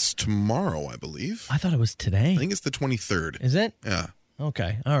 Yeah? It's tomorrow, I believe. I thought it was today. I think it's the 23rd. Is it? Yeah.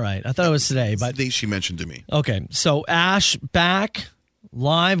 Okay. All right. I thought it was today, It's but the date she mentioned to me. okay. So Ash back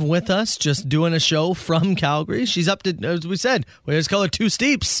live with us, just doing a show from Calgary. She's up to, as we said, we just call her 2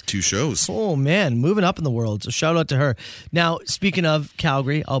 steeps. 2 shows. Oh man, moving up in the world. So shout out to her. Now, speaking of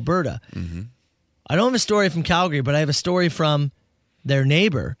Calgary, Alberta, I don't have a story from Calgary, but I have a story from their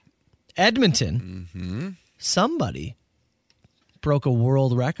neighbor, Edmonton. Somebody broke a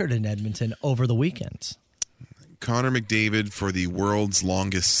world record in Edmonton over the weekend. Connor McDavid for the world's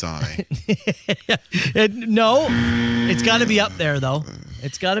longest sigh. No, it's got to be up there, though.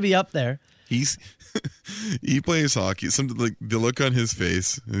 It's got to be up there. He plays hockey. Something like the look on his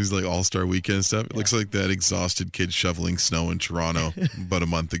face. He's like All-Star Weekend stuff. It looks like that exhausted kid shoveling snow in Toronto about a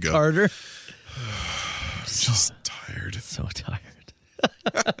month ago. Carter. Just tired. So tired.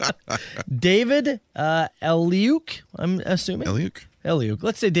 David Eliuk, I'm assuming. Eliuk.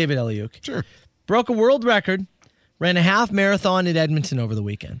 Let's say David Eliuk. Sure. Broke a world record. Ran a half marathon in Edmonton over the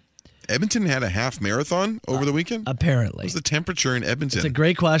weekend. Edmonton had a half marathon over the weekend? Apparently. What was the temperature in Edmonton? It's a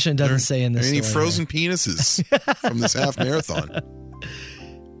great question. It doesn't say in this Any story frozen penises from this half marathon?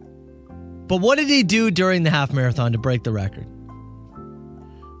 But what did he do during the half marathon to break the record?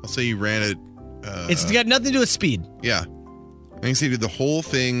 I'll say he ran it. It's got nothing to do with speed. Yeah. I think he did the whole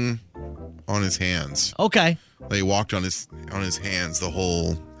thing on his hands. Okay. Like he walked on his hands the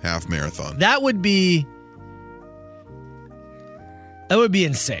whole half marathon. That would be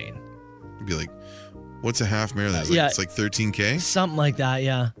insane. You'd be like, what's a half marathon? It's like 13K? Something like that,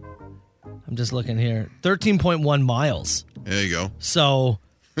 yeah. I'm just looking here. 13.1 miles. There you go. So,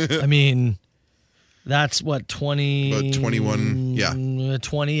 I mean, that's what, 20? About 21, yeah.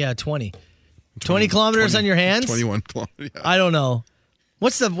 20 kilometers on your hands? 21 kilometers, yeah. I don't know.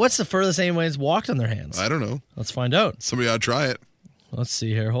 What's the furthest anyone's walked on their hands? I don't know. Let's find out. Somebody ought to try it. Let's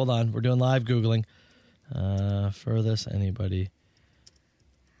see here. Hold on. We're doing live Googling. Furthest anybody.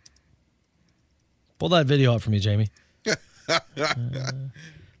 Pull that video up for me, Jamie.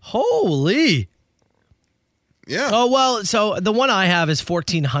 Holy. Yeah. Oh, well, so the one I have is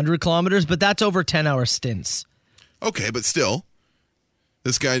 1,400 kilometers, but that's over 10-hour stints. Okay, but still.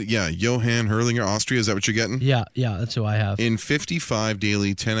 This guy, Johann Herrlinger, Austria, is that what you're getting? Yeah, that's who I have. In 55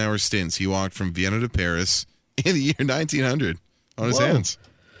 daily 10-hour stints, he walked from Vienna to Paris in the year 1900 on his hands.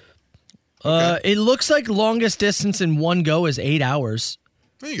 It looks like longest distance in one go is 8 hours.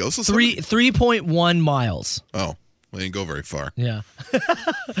 There you go. So 3.1 miles. Oh, We didn't go very far. Yeah.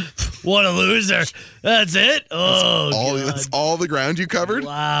 What a loser. That's it? That's all the ground you covered?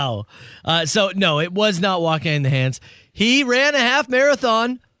 Wow. So, no, it was not walking in the hands. He ran a half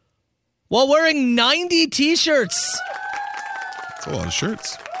marathon while wearing 90 T-shirts. That's a lot of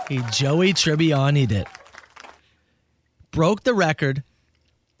shirts. He Joey Tribbiani'd it. Broke the record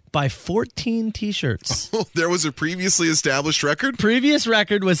by 14 T-shirts. Oh, there was a previously established record? Previous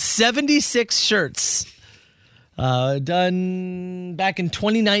record was 76 shirts. Done back in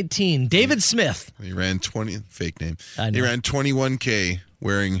 2019. David Smith. He ran 20, fake name. I know. He ran 21K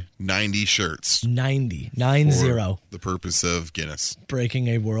wearing 90 shirts. 90. For the purpose of Guinness. Breaking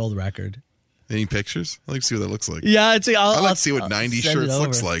a world record. Any pictures? I'd like to see what that looks like. Yeah, I'd like to see what 90 shirts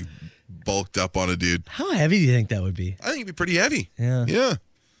looks like bulked up on a dude. How heavy do you think that would be? I think it'd be pretty heavy. Yeah. Yeah.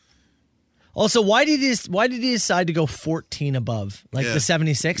 Also, why did he decide to go 14 above? Like the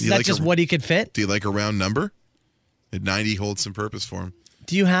 76? Is that just what he could fit? Do you like a round number? Did 90 hold some purpose for him?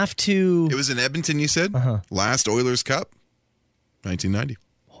 Do you have to... It was in Edmonton, you said? Last Oilers Cup? 1990.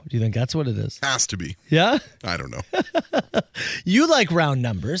 Do you think that's what it is? Has to be. Yeah? I don't know. You like round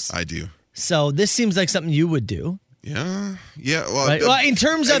numbers. I do. So this seems like something you would do. Yeah. Yeah. Well, right? Well, in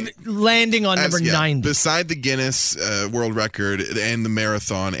terms of landing on number 90. Beside the Guinness world record and the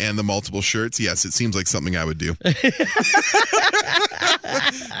marathon and the multiple shirts, yes, it seems like something I would do.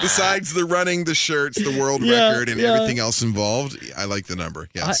 Besides the running, the shirts, the world record, and everything else involved, I like the number.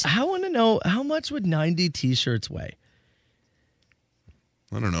 Yes. I want to know, how much would 90 T-shirts weigh?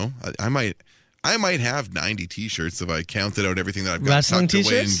 I don't know. I might have 90 T-shirts if I counted out everything that I've got Wrestling tucked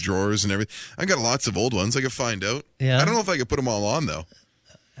away in T-shirts? drawers and everything. I've got lots of old ones I could find out. Yeah. I don't know if I could put them all on, though.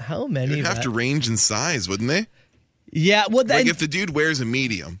 How many? They'd have to range in size, wouldn't they? Yeah. Well, like if the dude wears a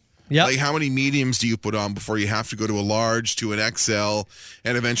medium, Yep. like how many mediums do you put on before you have to go to a large, to an XL,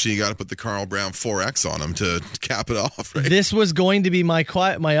 and eventually you got to put the Carl Brown 4X on them to cap it off, right? This was going to be my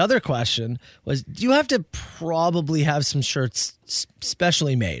other question was, do you have to probably have some shirts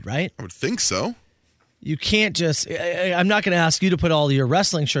specially made, right? I would think so. You can't just, I'm not going to ask you to put all your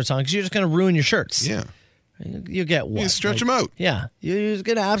wrestling shirts on because you're just going to ruin your shirts. Yeah. You get what? You stretch them out. Yeah. You're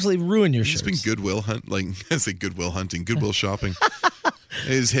going to absolutely ruin your shirts. It's been Goodwill Goodwill shopping.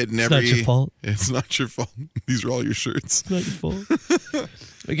 It's hitting It's not your fault. It's not your fault. These are all your shirts. It's not your fault.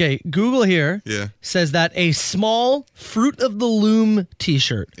 Okay, Google here says that a small Fruit of the Loom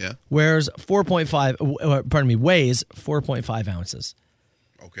t-shirt weighs 4.5 ounces.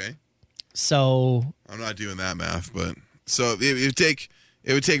 Okay. So I'm not doing that math, but so it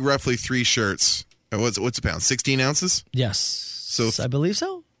would take roughly 3 shirts. What's a pound? 16 ounces? Yes. So I believe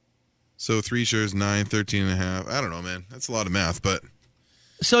so. So 3 shirts, 9, 13 and a half. I don't know, man. That's a lot of math, but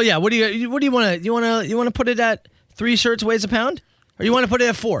so yeah, what do you want to you want to put it at 3 shirts weighs a pound, or you want to put it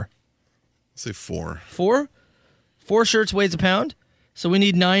at 4? Let's say 4. 4 shirts weighs a pound, so we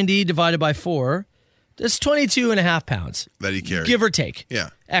need 90 divided by 4. That's 22.5 pounds that he carries, give or take. Yeah,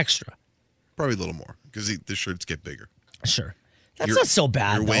 extra, probably a little more because the shirts get bigger. Sure, that's not so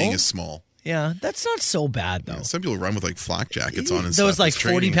bad. Your weighing is small. Yeah, that's not so bad though. Yeah, some people run with like flak jackets on and those stuff. like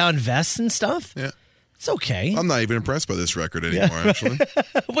 40-pound vests and stuff. Yeah. It's okay. I'm not even impressed by this record anymore, actually.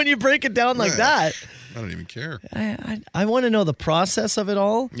 When you break it down like that. I don't even care. I want to know the process of it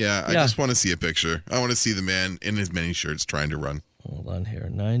all. Yeah, I just want to see a picture. I want to see the man in his many shirts trying to run. Hold on here.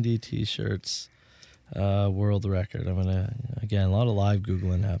 90 T-shirts, world record. I'm going to, again, a lot of live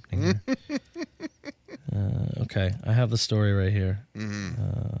Googling happening here. Okay, I have the story right here.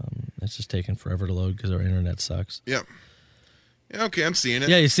 It's just taking forever to load because our internet sucks. Yep. Yeah, okay, I'm seeing it.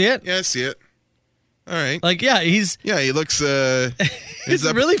 Yeah, you see it? Yeah, I see it. All right. Like, yeah, he looks. It's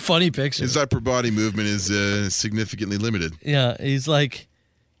a really funny picture. His upper body movement is significantly limited. Yeah, he's like,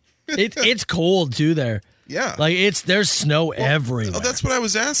 it's cold too there. Yeah, like there's snow everywhere. Oh, that's what I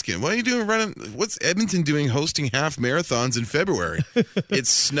was asking. What are you doing running? What's Edmonton doing hosting half marathons in February? It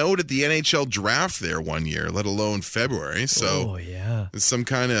snowed at the NHL draft there one year, let alone February. So, it's some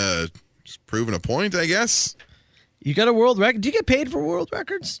kind of just proving a point, I guess. You got a world record? Do you get paid for world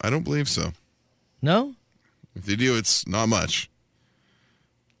records? I don't believe so. No? If they do, it's not much.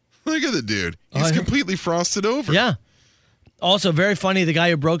 Look at the dude. He's completely frosted over. Yeah. Also, very funny, the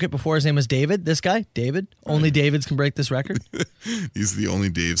guy who broke it before, his name was David. This guy, David. Only Davids can break this record. He's the only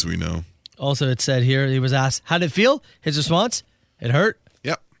Daves we know. Also, it said here, he was asked, how did it feel? His response, it hurt.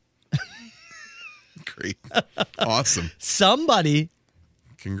 Yep. Great. Awesome. Somebody.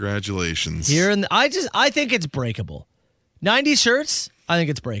 Congratulations. Here, I think it's breakable. 90 shirts, I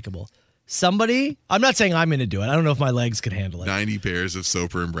think it's breakable. Somebody, I'm not saying I'm going to do it. I don't know if my legs could handle it. 90 pairs of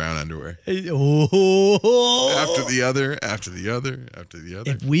Soper and Brown underwear. Oh. After the other, after the other, after the other.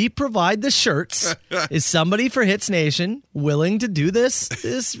 If we provide the shirts, is somebody for Hits Nation willing to do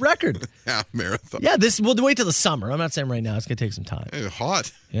this record? Half marathon. Yeah, we'll wait till the summer. I'm not saying right now. It's going to take some time. Hey,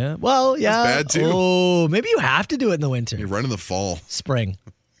 hot. Yeah. Well, yeah. That's bad too. Oh, maybe you have to do it in the winter. You run in the fall. Spring.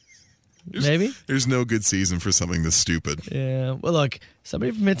 Maybe. There's no good season for something this stupid. Yeah. Well, look,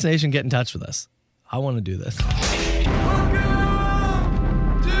 somebody from Hits Nation, get in touch with us. I want to do this.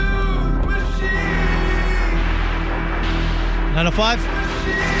 905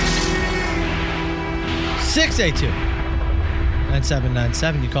 682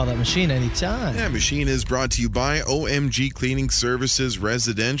 9797. You call that machine anytime. Yeah, machine is brought to you by OMG Cleaning Services,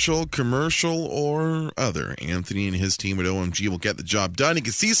 residential, commercial, or other. Anthony and his team at OMG will get the job done. You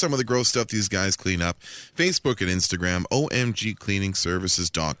can see some of the gross stuff these guys clean up. Facebook and Instagram,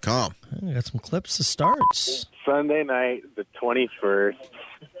 omgcleaningservices.com. I got some clips to start. Sunday night, the 21st,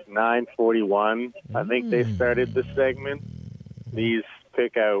 9:41. I think they started the segment. Please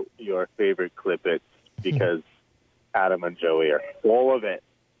pick out your favorite clip it because Adam and Joey are full of it.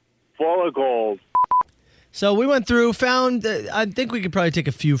 Full of gold. So we went through, found, I think we could probably take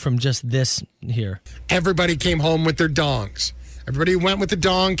a few from just this here. Everybody came home with their dongs. Everybody who went with the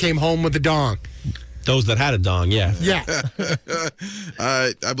dong came home with the dong. Those that had a dong, yeah. Yeah.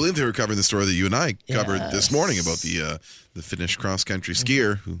 I believe they were covering the story that you and I covered this morning about the Finnish cross-country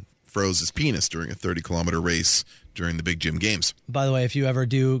skier who froze his penis during a 30-kilometer race during the Big Gym Games. By the way, if you ever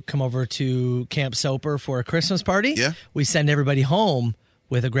do come over to Camp Soper for a Christmas party, yeah, we send everybody home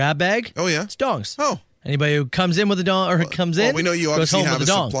with a grab bag. Oh, yeah? It's dongs. Oh. Anybody who comes in with a dong or comes in, we know you goes obviously home have with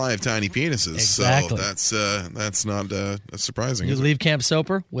a a dong. supply of tiny penises, Exactly. so that's not surprising. You is it? leave Camp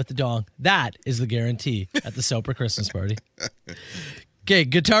Soper with the dong. That is the guarantee at the Soper Christmas party. Okay,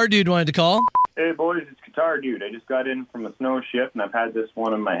 Guitar Dude wanted to call. Hey, boys, it's Guitar Dude. I just got in from a snow shift, and I've had this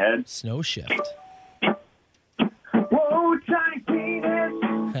one in my head. Snow shift. Whoa, tiny penis,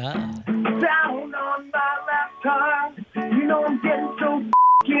 down on my laptop. You know I'm getting so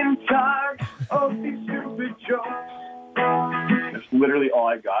f***ing tired of these stupid jokes. That's literally all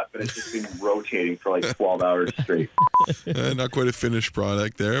I got, but it's just been rotating for like 12 hours straight. Not quite a finished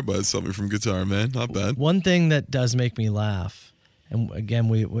product there, but something from Guitar Man. Not bad. One thing that does make me laugh, and again,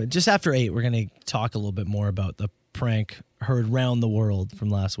 we just after 8, we're going to talk a little bit more about the prank heard round the world from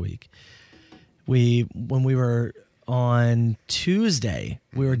last week. When we were on Tuesday,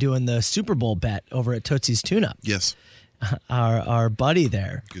 we were doing the Super Bowl bet over at Tootsie's Tune-Up. Yes. Our buddy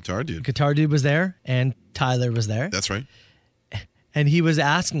there. Guitar Dude was there, and Tyler was there. That's right. And he was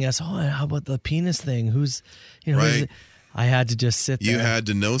asking us, how about the penis thing? Who's. Right. I had to just sit there. You had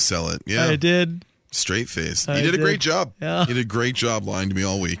to no-sell it. Yeah. I did. Straight face. I You did a did. great job. Yeah. You did a great job lying to me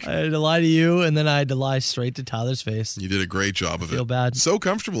all week. I had to lie to you, and then I had to lie straight to Tyler's face. You did a great job of it. Feel bad. So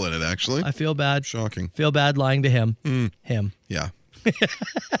comfortable in it, actually. I feel bad. Shocking. Feel bad lying to him. Him. Yeah.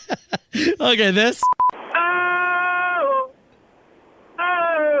 Okay, this. Oh,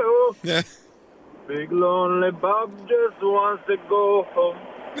 oh. Yeah. Big lonely Bob just wants to go home.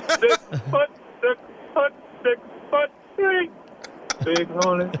 6 foot, 6 foot, 6 foot 3. Big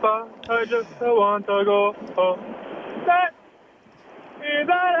lonely Bob, I just want to go home.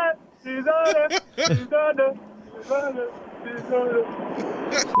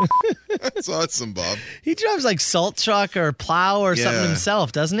 That's awesome, Bob. He drives like salt truck or plow or something Yeah.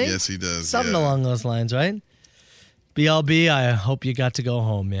 himself, doesn't he? Yes, he does. Something yeah. along those lines, right? BLB, I hope you got to go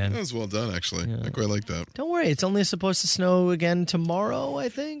home, man. That was well done, actually. I quite like that. Don't worry, it's only supposed to snow again tomorrow, I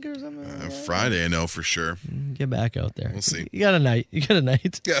think, or something. Friday, I know for sure. Get back out there. We'll see. You got a night. Yeah,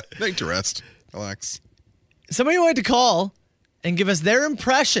 night to rest. Relax. Somebody wanted to call and give us their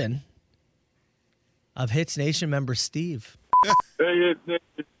impression of Hits Nation member Steve. Hey, it's Nick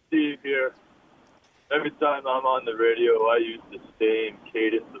Steve here. Every time I'm on the radio, I use the same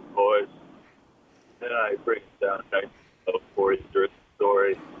cadence of voice. Then I bring it down nice and low for you during the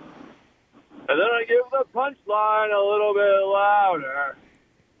story. And then I give the punchline a little bit louder.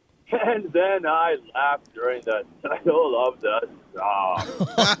 And then I laugh during the title of the song.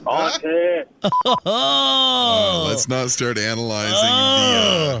 Okay. Let's not start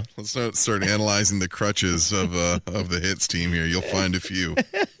analyzing let's not start analyzing the crutches of the Hits team here. You'll find a few.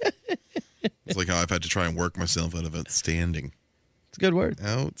 It's like how I've had to try and work myself out of outstanding. It's a good word.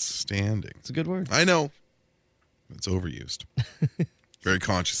 Outstanding. It's a good word. I know. It's overused. Very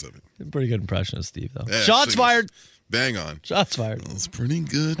conscious of it. Pretty good impression of Steve, though. Yeah, Shots actually, fired. Bang on. Shots fired. That's pretty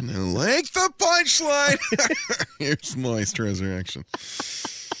good. And I like the punchline. Here's Moist Resurrection.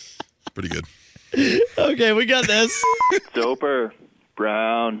 Pretty good. Okay, we got this. Soper,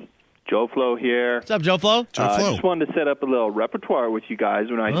 Brown, Joe Flo here. What's up, Joe Flo? I just wanted to set up a little repertoire with you guys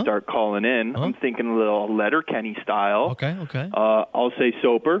when I start calling in. I'm thinking a little Letterkenny style. Okay. I'll say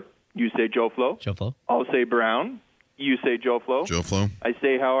Soper. You say Joe Flo. Joe Flo. I'll say Brown. You say Joe Flo. Joe Flo. I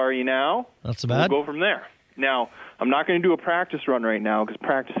say, how are you now? Not so bad. We'll go from there. Now, I'm not going to do a practice run right now because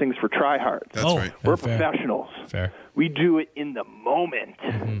practicing's for tryhards. That's right. We're fair. professionals. Fair. We do it in the moment.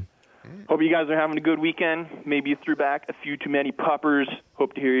 Hope you guys are having a good weekend. Maybe you threw back a few too many puppers.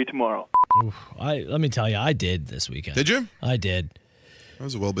 Hope to hear you tomorrow. Oof. Let me tell you, I did this weekend. Did you? I did. I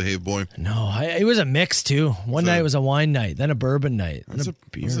was a well-behaved boy. No, it was a mix, too. One night was a wine night, then a bourbon night, then a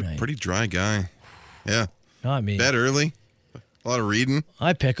beer He's a night. pretty dry guy. Yeah. Not me. Bed early. A lot of reading.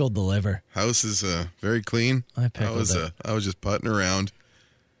 I pickled the liver. House is very clean. I pickled it. I was just putting around.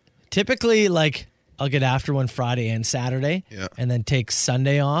 Typically, like, I'll get after one Friday and Saturday, and then take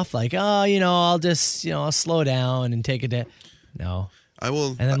Sunday off. Like, I'll just, I'll slow down and take a day. No. I will.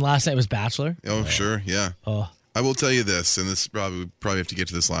 And then last night was Bachelor. Oh, sure. Yeah. Oh. I will tell you this, and this probably have to get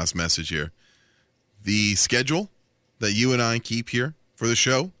to this last message here. The schedule that you and I keep here for the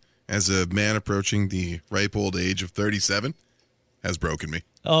show as a man approaching the ripe old age of 37 has broken me.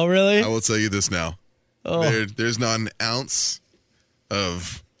 Oh, really? I will tell you this now. Oh. There's not an ounce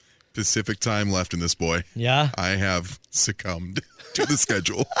of Pacific time left in this boy. Yeah? I have succumbed to the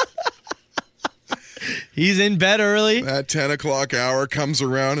schedule. He's in bed early. That 10 o'clock hour comes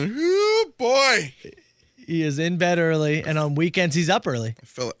around and, oh, boy. He is in bed early, and on weekends he's up early.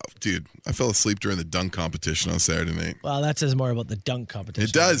 I fell asleep during the dunk competition on Saturday night. Well, that says more about the dunk competition.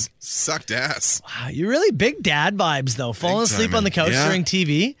 It does. Sucked ass. Wow, you're really big dad vibes, though. Falling asleep on the couch during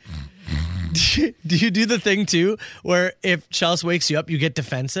TV. Do you do the thing, too, where if Chelsea wakes you up, you get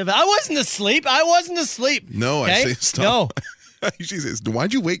defensive? I wasn't asleep. No, okay? I say stop. No. She says,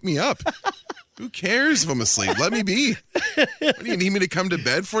 why'd you wake me up? Who cares if I'm asleep? Let me be. What, do you need me to come to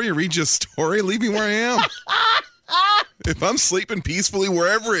bed for you? Read you a story? Leave me where I am. If I'm sleeping peacefully,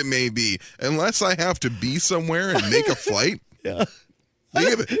 wherever it may be, unless I have to be somewhere and make a flight,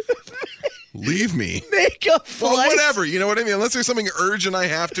 leave me. Make a flight? Well, whatever. You know what I mean? Unless there's something urgent I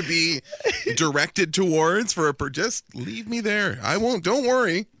have to be directed towards just leave me there. I won't. Don't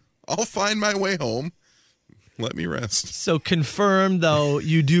worry. I'll find my way home. Let me rest. So confirmed, though,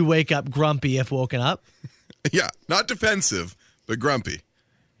 you do wake up grumpy if woken up? Yeah, not defensive, but grumpy.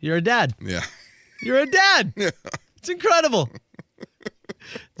 You're a dad. Yeah. You're a dad. Yeah. It's incredible.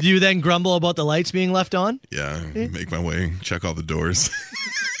 Do you then grumble about the lights being left on? Yeah, make my way, check all the doors.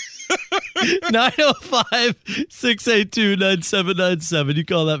 905-682-9797. You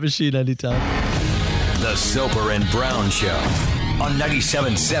call that machine anytime. The Soper and Brown Show on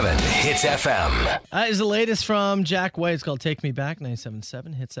 97.7 Hits FM. Is the latest from Jack White. It's called Take Me Back,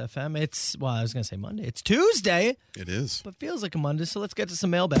 97.7 Hits FM. It's, I was going to say Monday. It's Tuesday. It is. But feels like a Monday, so let's get to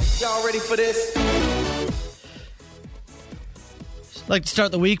some mailbag. Y'all ready for this? I'd like to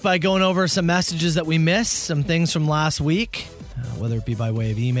start the week by going over some messages that we missed, some things from last week, whether it be by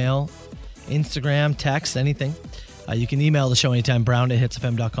way of email, Instagram, text, anything. You can email the show anytime,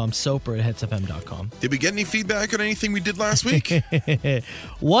 brown@hitsfm.com, soper@hitsfm.com. Did we get any feedback on anything we did last week?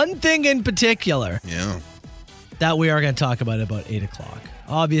 One thing in particular that we are going to talk about 8 o'clock.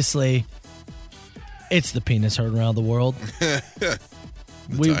 Obviously, it's the penis heard around the world.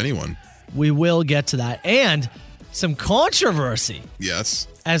 Tiny one. We will get to that. And some controversy. Yes.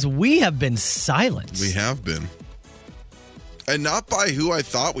 As we have been silenced. We have been. And not by who I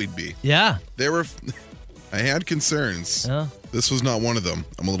thought we'd be. Yeah. I had concerns. This was not one of them.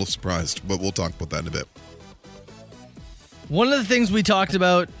 I'm a little surprised, but we'll talk about that in a bit. One of the things we talked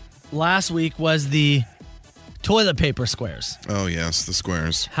about last week was the toilet paper squares. Oh, yes, the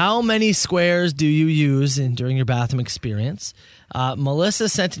squares. How many squares do you use during your bathroom experience? Melissa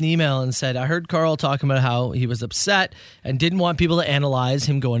sent an email and said, I heard Carl talking about how he was upset and didn't want people to analyze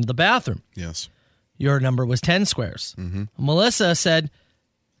him going to the bathroom. Yes. Your number was 10 squares. Mm-hmm. Melissa said,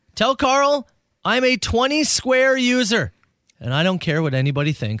 tell Carl I'm a 20 square user, and I don't care what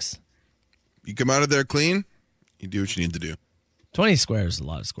anybody thinks. You come out of there clean, you do what you need to do. 20 squares is a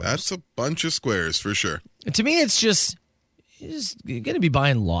lot of squares. That's a bunch of squares for sure. And to me, it's just you're going to be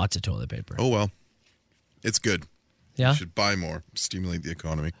buying lots of toilet paper. Oh, well. It's good. Yeah? You should buy more. Stimulate the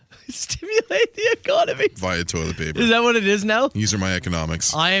economy. Stimulate the economy? Via toilet paper. Is that what it is now? These are my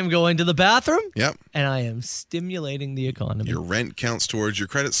economics. I am going to the bathroom. Yep. And I am stimulating the economy. Your rent counts towards your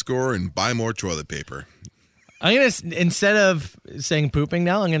credit score and buy more toilet paper. I'm going to, instead of saying pooping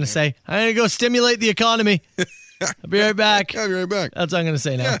now, I'm going to say, I'm going to go stimulate the economy. I'll be right back. I'll be right back. That's what I'm going to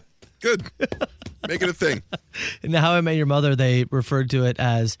say now. Yeah, good. Make it a thing. In How I Met Your Mother, they referred to it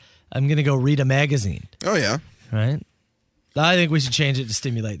as, I'm going to go read a magazine. Oh, yeah. Right? I think we should change it to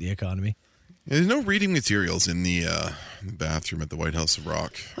stimulate the economy. There's no reading materials in the bathroom at the White House of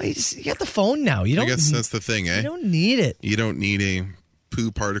Rock. Well, you got the phone now. You don't. I guess that's the thing, eh? You don't need it. You don't need a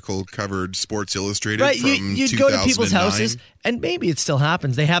poo particle covered Sports Illustrated Right, from you'd go to 2009. people's houses, and maybe it still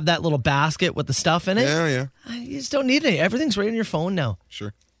happens. They have that little basket with the stuff in it. Yeah. You just don't need it. Everything's right on your phone now.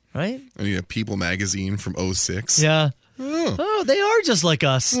 Sure. Right? I mean, a People magazine from 06. Yeah. Oh, they are just like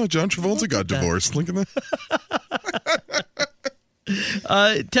us. Oh, John Travolta got divorced. Look at that.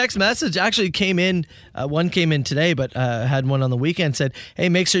 Text message actually came in. One came in today, but had one on the weekend. Said, "Hey,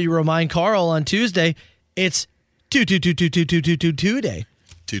 make sure you remind Carl on Tuesday. It's Tuesday. Tuesday.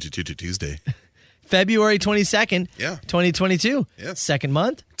 February 22nd. Yeah. 2022. Yes. Second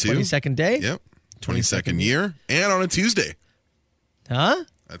month. 22nd day. Yep. 22nd year, and on a Tuesday. Huh?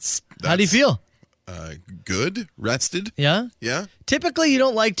 That's How do you feel? Good. Rested. Yeah. Yeah. Typically, you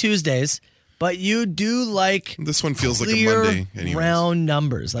don't like Tuesdays. But you do like this one feels like a clear, Monday. Anyways. Round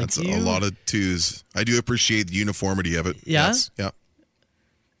numbers. Like that's a lot of twos. I do appreciate the uniformity of it. Yeah? Yes. Yeah.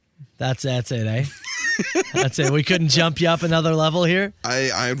 That's it, eh? That's it. We couldn't jump you up another level here. I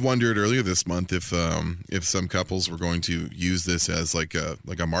had wondered earlier this month if some couples were going to use this as like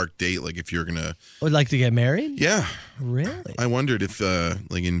a marked date, like if you're gonna would like to get married. Yeah. Really? I wondered if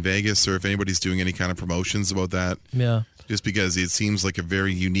like in Vegas or if anybody's doing any kind of promotions about that. Yeah. Just because it seems like a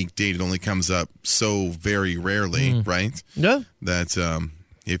very unique date. It only comes up so very rarely, right? Yeah. That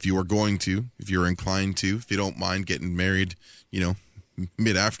if you are going to, if you're inclined to, if you don't mind getting married,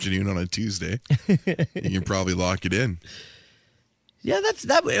 mid-afternoon on a Tuesday, you can probably lock it in. Yeah,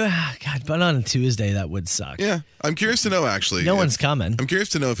 God, but on a Tuesday, that would suck. Yeah. I'm curious to know, actually. No one's coming. I'm curious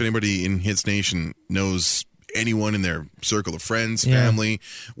to know if anybody in Hits Nation knows anyone in their circle of friends, family,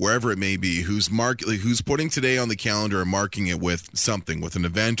 wherever it may be, who's putting today on the calendar and marking it with something, with an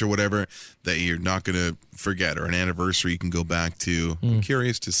event or whatever that you're not going to forget, or an anniversary you can go back to. I'm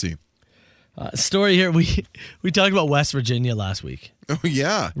curious to see. Story here. We talked about West Virginia last week. Oh,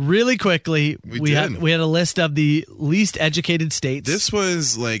 yeah. Really quickly, we had a list of the least educated states. This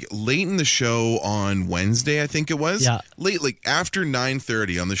was like late in the show on Wednesday, I think it was. Yeah. Late, like after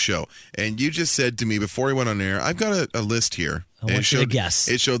 9:30 on the show. And you just said to me before we went on air, I've got a list here. I want you to guess.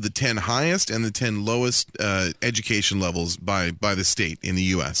 It showed the 10 highest and the 10 lowest education levels by the state in the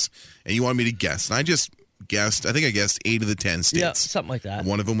U.S. And you wanted me to guess. And I just guessed, I think I guessed 8 of the 10 states. Yeah, something like that.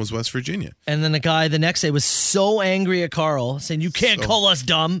 One of them was West Virginia. And then the guy the next day was so angry at Carl, saying, "You can't call us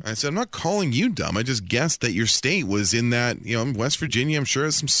dumb." I said, "I'm not calling you dumb. I just guessed that your state was in that, West Virginia, I'm sure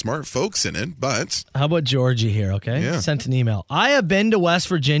has some smart folks in it, but..." How about Georgie here, okay? Yeah. Sent an email. "I have been to West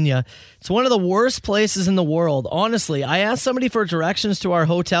Virginia. It's one of the worst places in the world. Honestly, I asked somebody for directions to our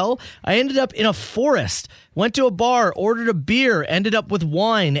hotel. I ended up in a forest. Went to a bar, ordered a beer, ended up with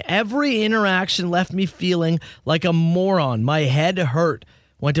wine. Every interaction left me feeling like a moron. My head hurt.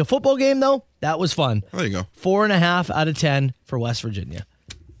 Went to a football game, though. That was fun. There you go. 4.5 out of 10 for West Virginia."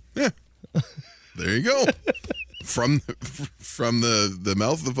 Yeah. There you go. From the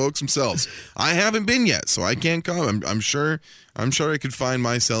mouth of the folks themselves. I haven't been yet, so I can't comment. I'm sure I could find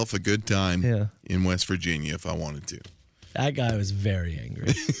myself a good time in West Virginia if I wanted to. That guy was very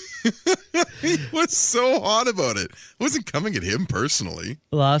angry. He was so hot about it. I wasn't coming at him personally.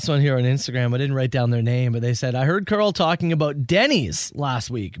 The last one here on Instagram, I didn't write down their name, but they said, "I heard Carl talking about Denny's last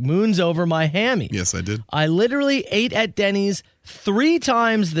week. Moon's over my hammy." Yes, I did. "I literally ate at Denny's 3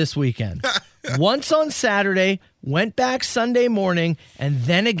 times this weekend. Once on Saturday, went back Sunday morning, and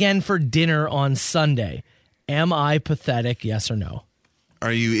then again for dinner on Sunday. Am I pathetic, yes or no?"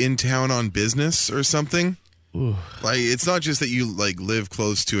 Are you in town on business or something? Ooh. Like, it's not just that you live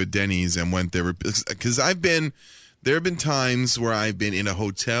close to a Denny's and went there, because there have been times where I've been in a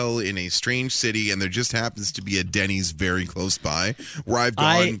hotel in a strange city and there just happens to be a Denny's very close by where I've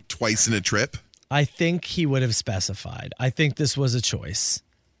gone twice in a trip. I think he would have specified. I think this was a choice.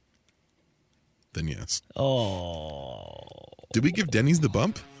 Then yes. Oh. Did we give Denny's the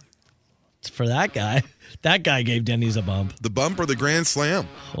bump? For that guy. That guy gave Denny's a bump. The bump or the grand slam?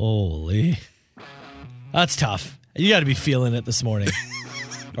 Holy. That's tough. You got to be feeling it this morning.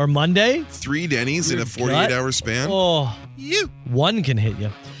 Or Monday? 3 Denny's in a 48-hour span? Oh. One can hit you.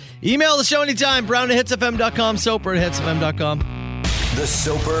 Email the show anytime. Brown at hitsfm.com. Soper at hitsfm.com. The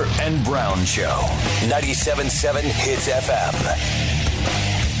Soper and Brown Show. 97.7 Hits FM.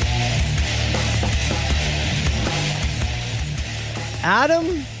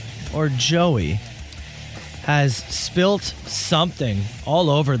 Adam or Joey has spilt something all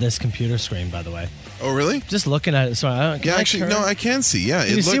over this computer screen, by the way. Oh, really? Just looking at it. So I can see. Yeah.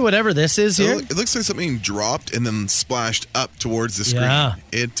 Can you see whatever this is here? It looks like something dropped and then splashed up towards the screen. Yeah.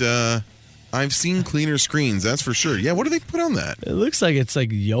 I've seen cleaner screens, that's for sure. Yeah, what do they put on that? It looks like it's like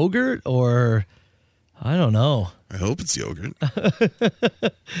yogurt or I don't know. I hope it's yogurt.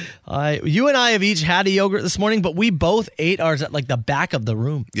 You and I have each had a yogurt this morning, but we both ate ours at like the back of the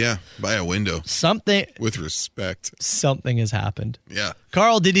room. Yeah, by a window. Something. With respect. Something has happened. Yeah.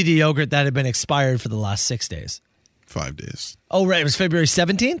 Carl did eat a yogurt that had been expired for the last 6 days. 5 days. Oh, right. It was February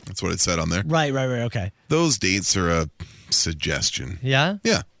 17th? That's what it said on there. Right. Okay. Those dates are a suggestion. Yeah?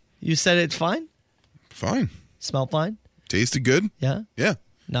 Yeah. You said it's fine? Fine. Smelled fine? Tasted good? Yeah? Yeah.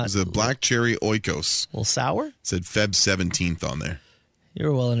 Not it was a black cherry oikos. A little sour? It said Feb 17th on there.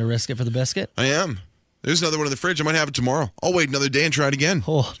 You're willing to risk it for the biscuit? I am. There's another one in the fridge. I might have it tomorrow. I'll wait another day and try it again.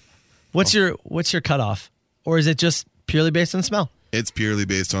 Oh. What's your cutoff? Or is it just purely based on smell? It's purely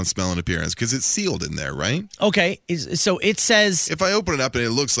based on smell and appearance because it's sealed in there, right? Okay. So it says... If I open it up and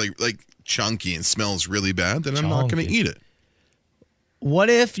it looks like chunky and smells really bad, then I'm not going to eat it. What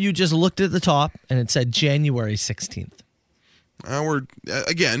if you just looked at the top and it said January 16th?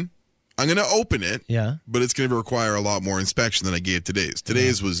 Again, I'm going to open it, yeah, but it's going to require a lot more inspection than I gave today's.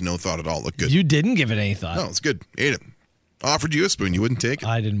 Today's was no thought at all. Looked good. You didn't give it any thought. No, it's good. Ate it. Offered you a spoon. You wouldn't take it.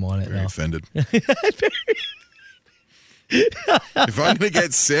 I didn't want it. Very offended. If I'm going to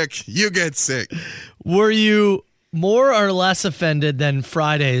get sick, you get sick. Were you more or less offended than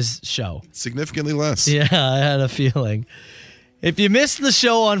Friday's show? Significantly less. Yeah, I had a feeling. If you missed the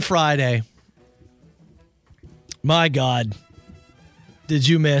show on Friday, my God, did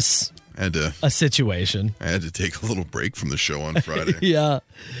you miss a situation? I had to take a little break from the show on Friday. Yeah.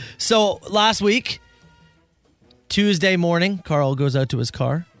 So last week, Tuesday morning, Carl goes out to his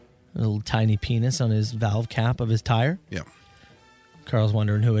car. A little tiny penis on his valve cap of his tire. Yeah. Carl's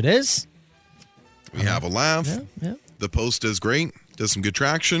wondering who it is. We have a laugh. Yeah. The post does great. Does some good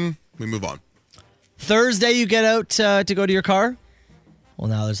traction. We move on. Thursday, you get out to go to your car. Well,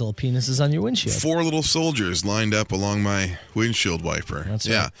 now there's little penises on your windshield. 4 little soldiers lined up along my windshield wiper. That's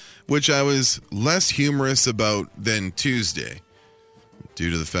right. Yeah, which I was less humorous about than Tuesday due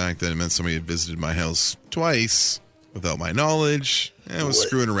to the fact that it meant somebody had visited my house twice without my knowledge. I was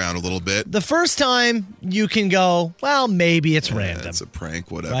screwing around a little bit. The first time you can go, well, maybe it's random. It's a prank,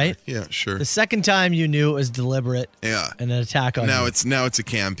 whatever. Right? Yeah, sure. The second time you knew it was deliberate. Yeah. And an attack on now you. It's a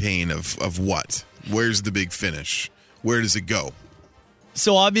campaign of what? Where's the big finish? Where does it go?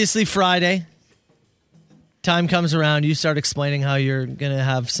 So obviously Friday, time comes around, you start explaining how you're going to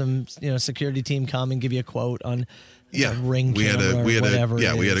have some, security team come and give you a quote on ring camera we had whatever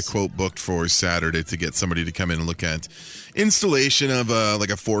a quote booked for Saturday to get somebody to come in and look at installation of a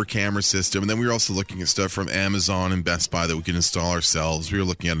 4-camera system, and then we were also looking at stuff from Amazon and Best Buy that we can install ourselves. We were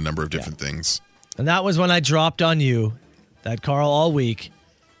looking at a number of different things. And that was when I dropped on you that Carl all week,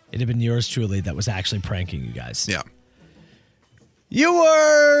 it had been yours truly that was actually pranking you guys. Yeah. You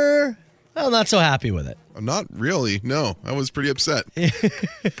were, not so happy with it. I'm not really. No, I was pretty upset.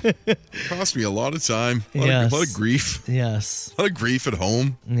 It cost me a lot of time, a lot of grief. Yes. A lot of grief at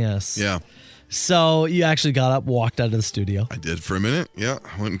home. Yes. Yeah. So you actually got up, walked out of the studio. I did for a minute. Yeah.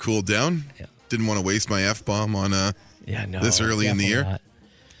 I went and cooled down. Yeah. Didn't want to waste my F-bomb on this early in the year.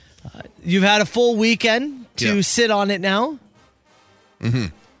 You've had a full weekend to sit on it now. Mm-hmm.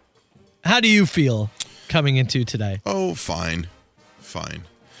 How do you feel coming into today? Oh, fine.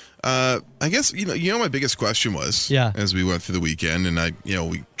 I guess my biggest question was as we went through the weekend, and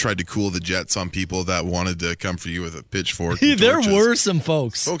we tried to cool the jets on people that wanted to come for you with a pitchfork. There were some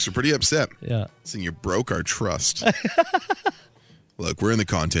folks. Folks are pretty upset. Yeah, saying you broke our trust. Look, we're in the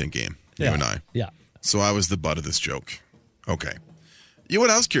content game, you and I. Yeah. So I was the butt of this joke. Okay. You know what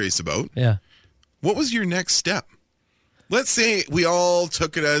I was curious about? Yeah. What was your next step? Let's say we all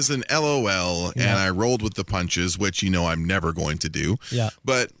took it as an LOL and I rolled with the punches, which I'm never going to do. Yeah.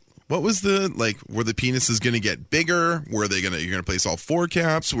 But what was were the penises going to get bigger? You're going to place all 4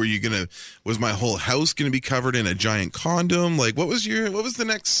 caps? Was my whole house going to be covered in a giant condom? What was the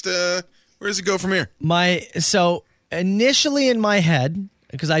next, where does it go from here? So initially in my head,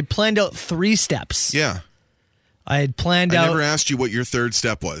 because I planned out 3 steps. Yeah. I had planned I out. never asked you what your third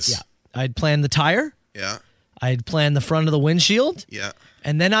step was. Yeah. I had planned the tire. Yeah. I had planned the front of the windshield. Yeah.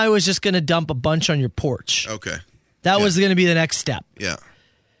 And then I was just going to dump a bunch on your porch. Okay. That was going to be the next step. Yeah.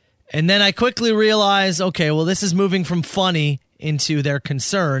 And then I quickly realized, okay, well, this is moving from funny into they're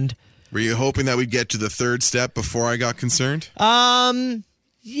concerned. Were you hoping that we'd get to the third step before I got concerned?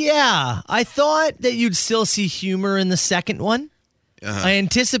 Yeah. I thought that you'd still see humor in the second one. Uh-huh. I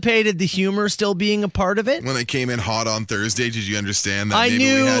anticipated the humor still being a part of it. When I came in hot on Thursday, did you understand that we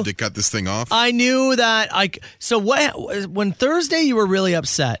had to cut this thing off? I knew that. When Thursday you were really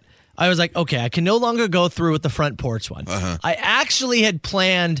upset, I was like, okay, I can no longer go through with the front porch one. Uh-huh. I actually had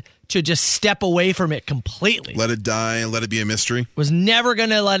planned to just step away from it completely. Let it die and let it be a mystery. Was never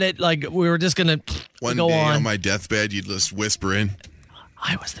going to let it, like, we were just going to One go day on my deathbed, you'd just whisper in,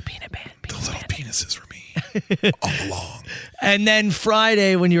 I was the peanut man. the little penises were me all along. And then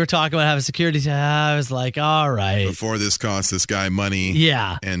Friday, when you were talking about having security, I was like, all right. Before this cost this guy money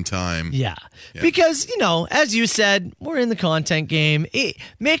Yeah. and time. Yeah. Because, you know, as you said, we're in the content game.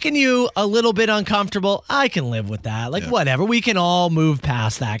 Making you a little bit uncomfortable, I can live with that. Like, whatever. We can all move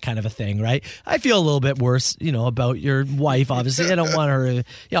past that kind of a thing, right? I feel a little bit worse, you know, about your wife, obviously. I don't want her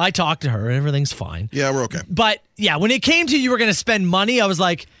to, I talked to her and everything's fine. Yeah, we're okay. But, yeah, when it came to you were going to spend money, I was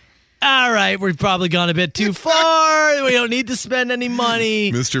like, all right, we've probably gone a bit too far. We don't need to spend any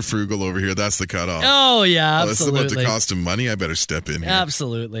money. Mr. Frugal over here, that's the cutoff. Oh, yeah, absolutely. This is about to cost him money. I better step in here.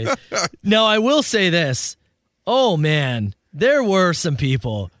 Absolutely. No, I will say this. Oh, man, there were some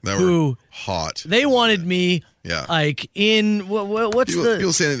people that who were hot. They wanted me, like, in, what's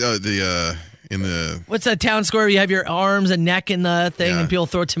People saying in the... What's that town square where you have your arms and neck in the thing and people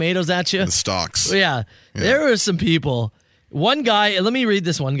throw tomatoes at you? The stalks. Yeah. There were some people... One guy, let me read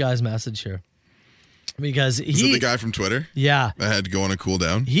this one guy's message here. Because Is it the guy from Twitter? Yeah. That had to go on a cool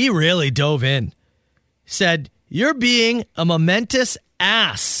down? He really dove in. Said, you're being a momentous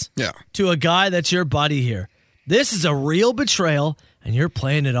ass to a guy that's your buddy here. This is a real betrayal, and you're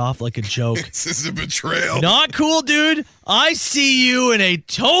playing it off like a joke. This is a betrayal. Not cool, dude. I see you in a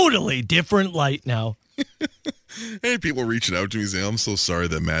totally different light now. Hey, people reaching out to me saying, I'm so sorry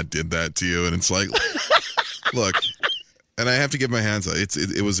that Matt did that to you. And it's like, look... And I have to give my hands up.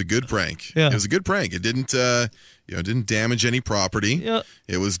 It was a good prank. Yeah. It was a good prank. It didn't didn't damage any property. Yeah.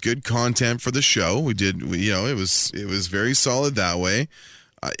 It was good content for the show. It was very solid that way.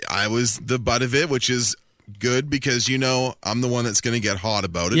 I was the butt of it, which is good because I'm the one that's going to get hot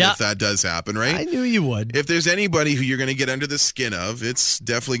about it if that does happen, right? I knew you would. If there's anybody who you're going to get under the skin of, it's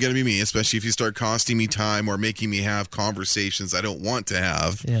definitely going to be me, especially if you start costing me time or making me have conversations I don't want to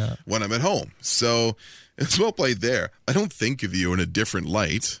have when I'm at home. So it's well played there. I don't think of you in a different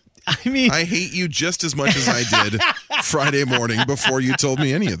light. I mean, I hate you just as much as I did Friday morning before you told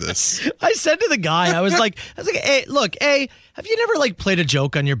me any of this. I said to the guy, I was like, hey, look, have you never played a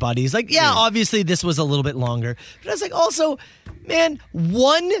joke on your buddies? Like, obviously this was a little bit longer, but I was like, also, man,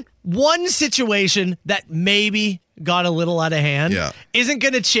 one situation that maybe got a little out of hand isn't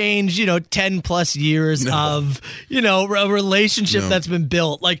going to change, 10 plus years of, a relationship that's been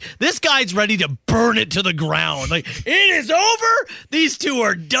built. Like, this guy's ready to burn it to the ground. Like, it is over. These two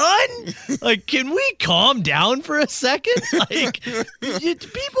are done. Like, can we calm down for a second? Like,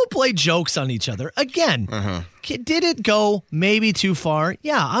 people play jokes on each other. Again, did it go maybe too far?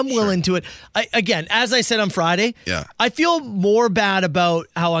 Yeah, I'm willing to it. Again, as I said on Friday, I feel more bad about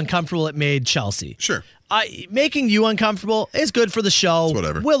how uncomfortable it made Chelsea. Sure. Making you uncomfortable is good for the show. It's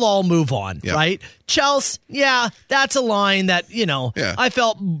whatever. We'll all move on, right? Chelsea, that's a line that, I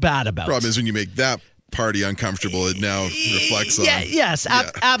felt bad about. Problem is when you make that party uncomfortable, it now reflects on.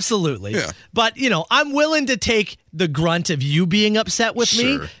 Absolutely. Yeah. But, I'm willing to take the grunt of you being upset with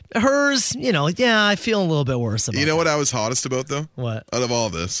me. Hers, I feel a little bit worse about it. You know what I was hottest about, though? What? Out of all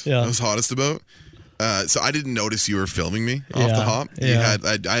this, I was hottest about? So I didn't notice you were filming me off the hop.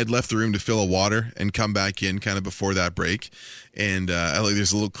 I had left the room to fill a water and come back in kind of before that break. And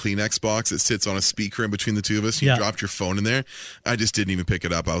there's a little Kleenex box that sits on a speaker in between the two of us. You dropped your phone in there. I just didn't even pick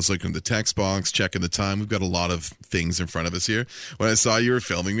it up. I was looking at the text box, checking the time. We've got a lot of things in front of us here. When I saw you were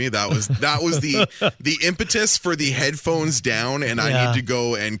filming me, that was the impetus for the headphones down, and I need to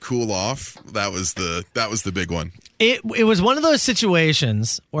go and cool off. That was the big one. It was one of those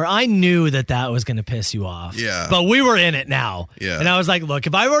situations where I knew that was going to piss you off. Yeah. But we were in it now. Yeah. And I was like, look,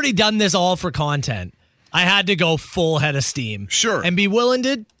 if I've already done this all for content, I had to go full head of steam. Sure. And be willing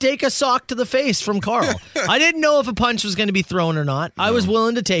to take a sock to the face from Carl. I didn't know if a punch was going to be thrown or not. I was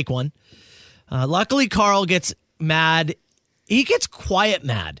willing to take one. Luckily, Carl gets mad. He gets quiet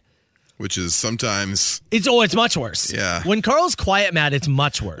mad. Which is sometimes... It's much worse. Yeah. When Carl's quiet mad, it's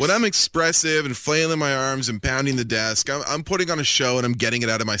much worse. When I'm expressive and flailing my arms and pounding the desk, I'm putting on a show and I'm getting it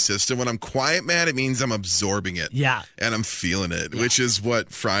out of my system. When I'm quiet mad, it means I'm absorbing it. Yeah. And I'm feeling it, which is what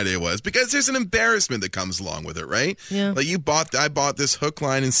Friday was. Because there's an embarrassment that comes along with it, right? Yeah. Like I bought this hook,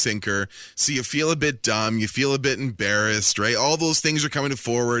 line, and sinker, so you feel a bit dumb, you feel a bit embarrassed, right? All those things are coming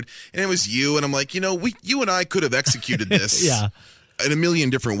forward, and it was you, and I'm like, you and I could have executed this. In a million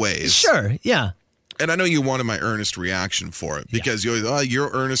different ways. Sure, yeah. And I know you wanted my earnest reaction for it because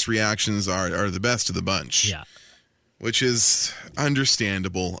your earnest reactions are the best of the bunch. Yeah. Which is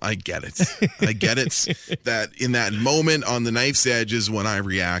understandable. I get it. I get it that in that moment on the knife's edge is when I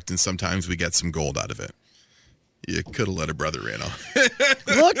react, and sometimes we get some gold out of it. You could have let a brother in on.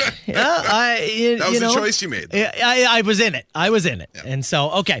 Look, yeah, that was you know, the choice you made. I was in it. Yeah. And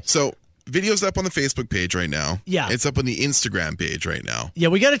so, okay. So, video's up on the Facebook page right now. Yeah. It's up on the Instagram page right now. Yeah,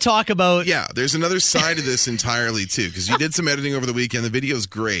 we got to talk about... Yeah, there's another side of this entirely, too, because you did some editing over the weekend. The video's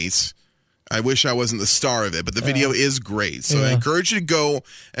great. I wish I wasn't the star of it, but the video is great. So I encourage you to go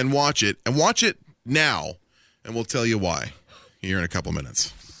and watch it now, and we'll tell you why here in a couple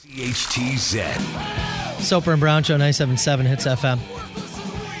minutes. CHTZ. Soper and Brown Show, 97.7 Hits FM.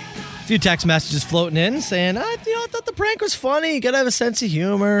 A few text messages floating in saying, I thought the prank was funny. You got to have a sense of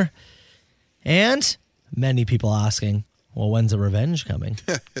humor. And many people asking, well, when's the revenge coming?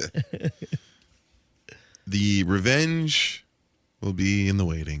 The revenge will be in the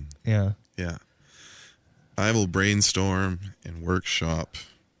waiting. Yeah. Yeah. I will brainstorm and workshop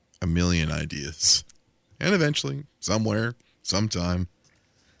a million ideas. And eventually, somewhere, sometime,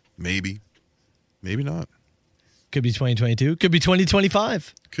 maybe not. Could be 2022. Could be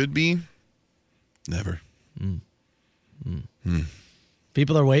 2025. Could be never.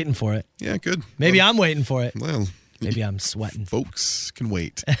 People are waiting for it. Yeah, good. Maybe I'm waiting for it. Well, maybe I'm sweating. Folks can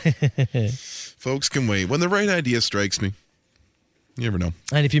wait. Folks can wait. When the right idea strikes me, you never know.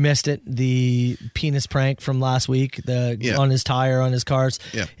 And if you missed it, the penis prank from last week, on his tire, on his cars.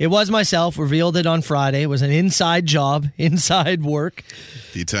 Yeah. It was myself. Revealed it on Friday. It was an inside job, inside work.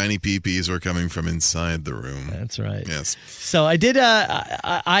 The tiny peepees were coming from inside the room. That's right. Yes. So I did,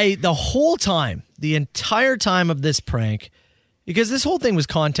 the whole time, the entire time of this prank, because this whole thing was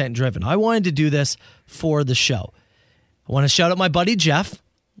content driven. I wanted to do this for the show. I want to shout out my buddy Jeff,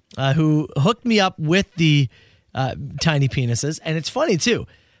 who hooked me up with the tiny penises. And it's funny, too,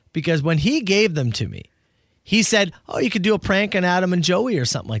 because when he gave them to me, he said, oh, you could do a prank on Adam and Joey or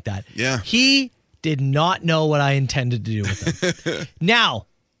something like that. Yeah. He did not know what I intended to do with them. Now,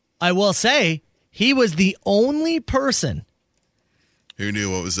 I will say, he was the only person who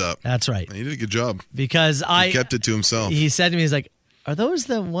knew what was up. That's right. He did a good job. Because he kept it to himself. He said to me, he's like, are those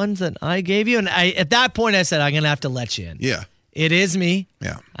the ones that I gave you? And at that point, I said, I'm going to have to let you in. Yeah. It is me.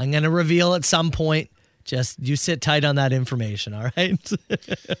 Yeah. I'm going to reveal at some point. Just you sit tight on that information, all right?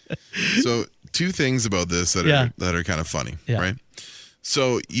 So, two things about this that are kind of funny, right?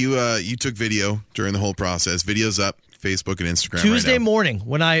 So you took video during the whole process. Video's up, Facebook and Instagram. Tuesday right now. morning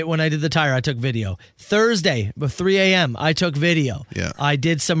when I did the tire, I took video. Thursday, at 3 a.m., I took video. Yeah. I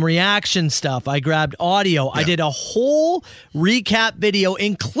did some reaction stuff. I grabbed audio. I did a whole recap video,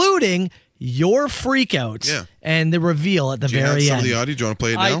 including your freakouts and the reveal at the very end. Do you have some of the audio? Do you want to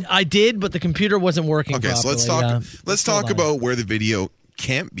play it now? I did, but the computer wasn't working properly. So let's talk about where the video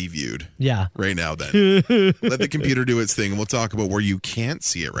can't be viewed right now then. Let the computer do its thing, and we'll talk about where you can't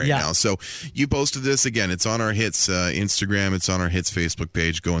see it right now. So you posted this again. It's on our Hits Instagram. It's on our Hits Facebook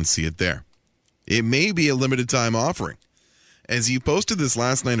page. Go and see it there. It may be a limited time offering. As you posted this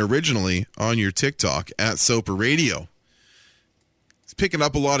last night originally on your TikTok at Soper Radio. It's picking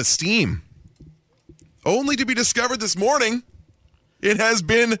up a lot of steam. Only to be discovered this morning, it has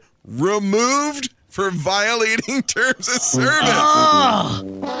been removed for violating terms of service.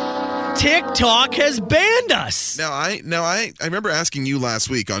 TikTok has banned us. Now I remember asking you last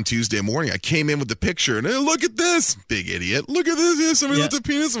week on Tuesday morning. I came in with the picture and look at this, big idiot. Look at this. Yeah, somebody looked at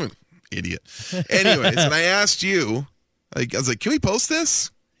penis. I went, idiot. Anyways, and I asked you, I was like, can we post this?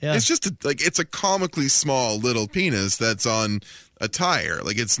 Yeah. It's just it's a comically small little penis that's on a tire.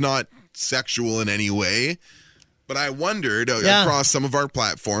 Like, it's not sexual in any way. But I wondered across some of our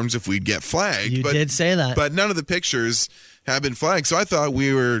platforms if we'd get flagged. You did say that. But none of the pictures have been flagged. So I thought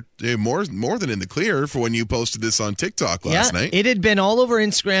we were more than in the clear for when you posted this on TikTok last night. It had been all over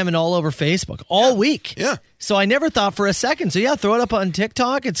Instagram and all over Facebook all week. Yeah. So I never thought for a second. So throw it up on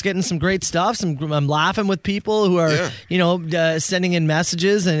TikTok. It's getting some great stuff. I'm laughing with people who are, sending in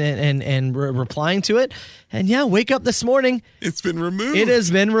messages and replying to it. And wake up this morning. It's been removed. It has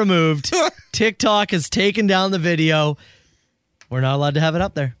been removed. TikTok has taken down the video. We're not allowed to have it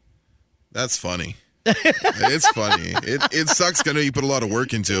up there. That's funny. It's funny. It sucks. I know you put a lot of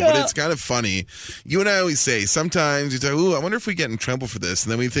work into it, but it's kind of funny. You and I always say, sometimes you say, I wonder if we get in trouble for this.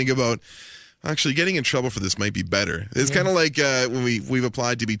 And then we think about, actually, getting in trouble for this might be better. It's kind of like when we've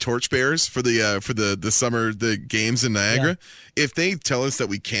applied to be torchbearers for the summer games in Niagara. Yeah. If they tell us that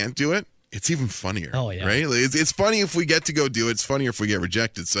we can't do it, it's even funnier. Oh, yeah. Right? It's funny if we get to go do it. It's funnier if we get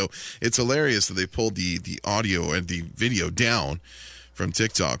rejected. So it's hilarious that they pulled the audio and the video down from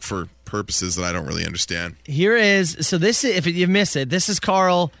TikTok for purposes that I don't really understand. Here is, so this, if you miss it, this is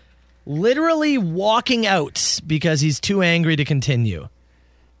Carl literally walking out because he's too angry to continue.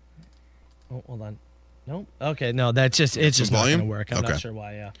 Oh, hold on. Nope. Okay, no, it's just not going volume? to work. I'm Okay. not sure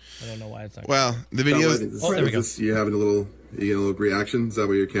why. Yeah, I don't know why it's not. Well, the video. Oh, there we go. You having you getting a little reaction? Is that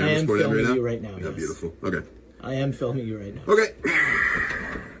what your camera's pointing at right now? right now. Yeah, beautiful. Okay. I am filming you right now. Okay.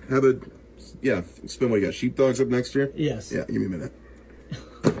 Spin what you got? Sheepdogs up next year? Yes. Yeah, give me a minute.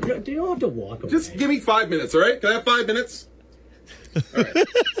 Do you have to walk away? Just give me 5 minutes, all right? Can I have 5 minutes? All right.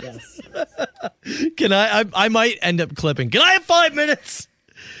 Yes. Can I might end up clipping. Can I have 5 minutes?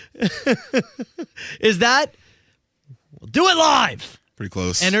 Is that? We'll do it live. Pretty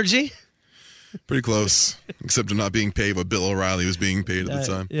close. Energy? Pretty close. Except I'm not being paid what Bill O'Reilly was being paid at the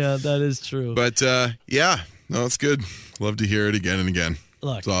time. Yeah, that is true. But yeah, no, it's good. Love to hear it again and again.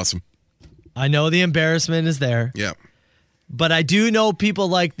 Look, it's awesome. I know the embarrassment is there. Yeah. But I do know people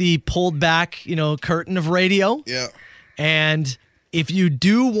like the pulled back, curtain of radio. Yeah. And if you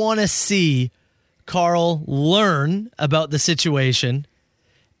do want to see Carl learn about the situation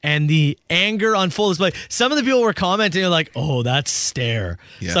and the anger on full display, some of the people were commenting like, "Oh, that's stare."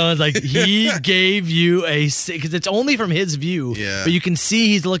 Yeah. Someone's like, "He gave you because it's only from his view, Yeah. but you can see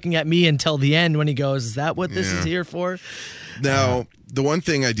he's looking at me until the end when he goes, "Is that what this is here for?" Now, the one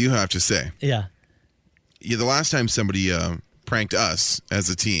thing I do have to say, Yeah. the last time somebody pranked us as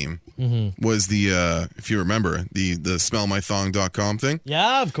a team Mm-hmm. was the, if you remember, the smellmythong.com thing.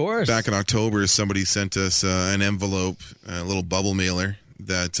 Yeah, of course. Back in October, somebody sent us an envelope, a little bubble mailer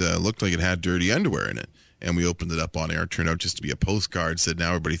that looked like it had dirty underwear in it. And we opened it up on air. It turned out just to be a postcard. Said, now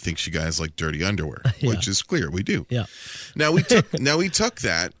everybody thinks you guys like dirty underwear, which is clear. We do. Yeah. Now we took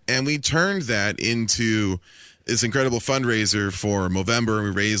that and we turned that into this incredible fundraiser for Movember.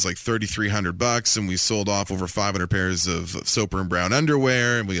 We raised like $3,300 and we sold off over 500 pairs of Soper and Brown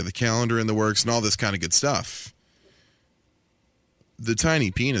underwear. And we have the calendar in the works and all this kind of good stuff. The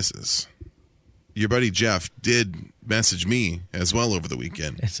tiny penises. Your buddy Jeff did message me as well over the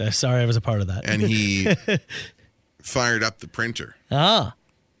weekend. Sorry, I was a part of that. And he fired up the printer. Ah.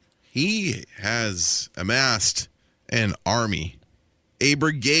 He has amassed an army, a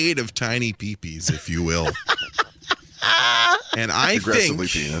brigade of tiny peepees, if you will. And I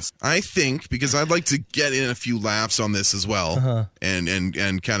think, because I'd like to get in a few laughs on this as well,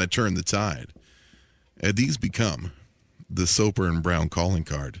 and kind of turn the tide. These become the Soper and Brown calling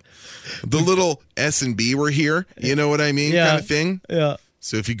card. The little S&B were here, you know what I mean, kind of thing. Yeah.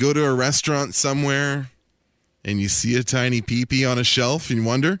 So if you go to a restaurant somewhere and you see a tiny peepee on a shelf and you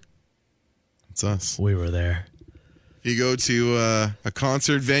wonder, it's us. We were there. You go to a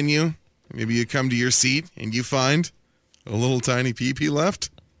concert venue, maybe you come to your seat and you find a little tiny peepee left.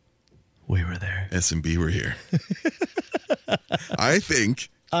 We were there. S&B were here. I think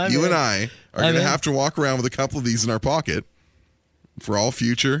you and I are going to have to walk around with a couple of these in our pocket for all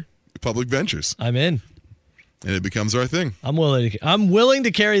future public ventures. I'm in. And it becomes our thing. I'm willing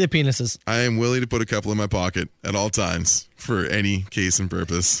to carry the penises. I am willing to put a couple in my pocket at all times for any case and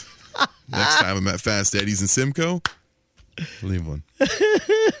purpose. Next time I'm at Fast Eddie's in Simcoe, leave one.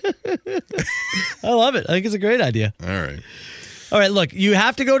 I love it. I think it's a great idea. All right, look, you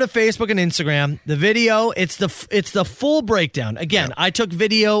have to go to Facebook and Instagram. The video, it's the full breakdown. Again, I took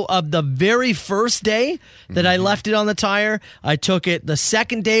video of the very first day that I left it on the tire. I took it the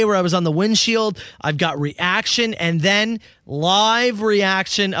second day where I was on the windshield. I've got reaction and then live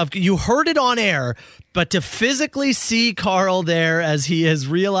reaction of, you heard it on air, but to physically see Carl there as he is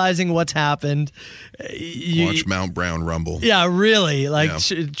realizing what's happened. Watch Mount Brown rumble. Yeah, really.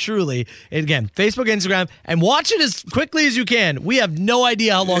 Truly. Again, Facebook, Instagram, and watch it as quickly as you can. We have no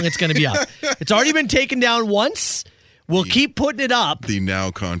idea how long it's going to be up. It's already been taken down once. We'll keep putting it up. The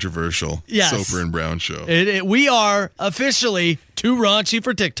now controversial Soper and Brown show. We are officially too raunchy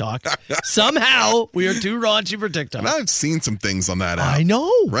for TikTok. Somehow, we are too raunchy for TikTok. And I've seen some things on that app. I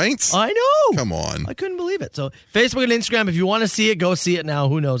know. Right? I know. Come on. I couldn't believe it. So, Facebook and Instagram, if you want to see it, go see it now.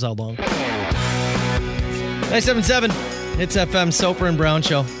 Who knows how long. 977, Hits FM, Soper and Brown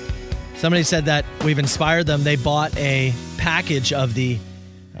show. Somebody said that we've inspired them. They bought a package of the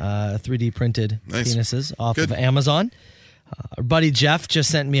 3D printed penises off of Amazon. Our buddy Jeff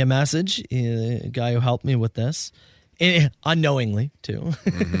just sent me a message, a guy who helped me with this, unknowingly, too,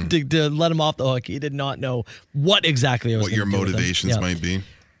 to let him off the hook. He did not know what exactly I was what your motivations might be.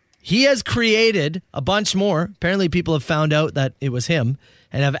 He has created a bunch more. Apparently, people have found out that it was him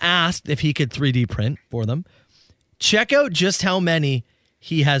and have asked if he could 3D print for them. Check out just how many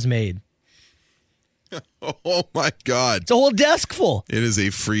he has made. Oh, my God. It's a whole desk full. It is a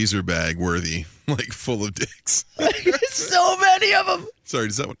freezer bag worthy, like full of dicks. So many of them. Sorry,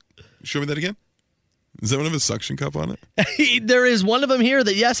 does that one? Show me that again. Does that one have a suction cup on it? There is one of them here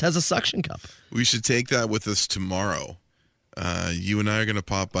that, yes, has a suction cup. We should take that with us tomorrow. You and I are going to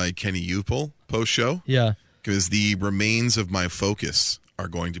pop by Kenny Upel post-show. Yeah. Because the remains of my Focus are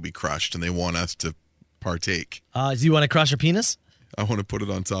going to be crushed, and they want us to partake. Do you want to crush a penis? I want to put it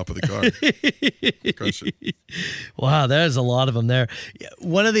on top of the car. Crush it. Wow, there's a lot of them there.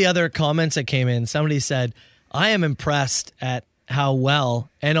 One of the other comments that came in, somebody said, I am impressed at how well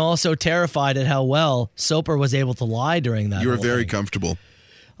and also terrified at how well Soper was able to lie during that. You were whole very thing. comfortable.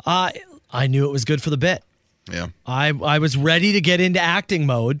 I knew it was good for the bit. Yeah. I was ready to get into acting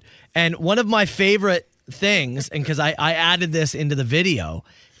mode. And one of my favorite things, and because I added this into the video,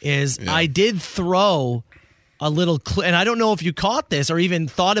 is I did throw a little and I don't know if you caught this or even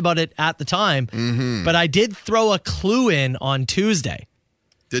thought about it at the time, but I did throw a clue in on Tuesday.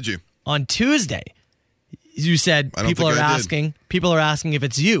 Did you? On Tuesday, you said people are asking if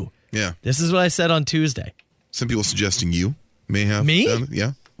it's you. Yeah. This is what I said on Tuesday. Some people suggesting you may have Me? done it.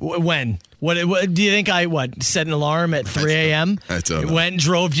 Yeah. When? What do you think I set an alarm at 3 a.m.? I don't know. Went,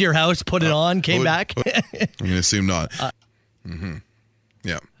 drove to your house, put it on, came back? I'm going to assume not.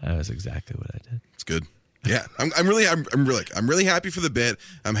 Yeah. That was exactly what I did. It's good. Yeah. I'm really happy for the bit.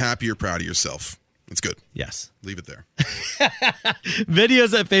 I'm happy you're proud of yourself. It's good. Yes. Leave it there.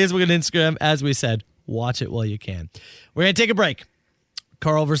 Videos at Facebook and Instagram, as we said. Watch it while you can. We're going to take a break.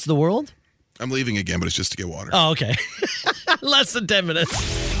 Carl versus the world? I'm leaving again, but it's just to get water. Oh, okay. Less than 10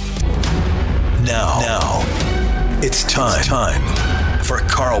 minutes. Now, it's time for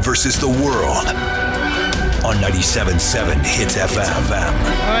Carl versus the world on 97.7 Hits FM.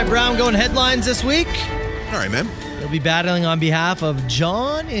 All right, Brown, going headlines this week. All right, man. You'll be battling on behalf of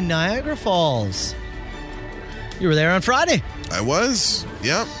John in Niagara Falls. You were there on Friday. I was.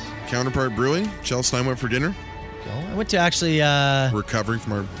 Yeah. Counterpart Brewing. Chelsea and I went for dinner. I went to actually... recovering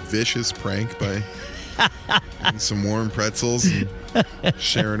from our vicious prank by eating some warm pretzels and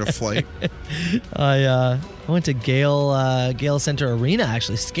sharing a flight. I went to Gale Center Arena,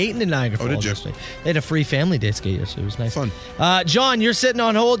 actually, skating in Niagara Falls. Oh, did you? Yesterday. They had a free family day skate yesterday. It was nice. Fun. John, you're sitting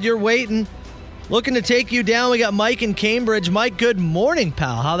on hold. You're waiting. Looking to take you down. We got Mike in Cambridge. Mike, good morning,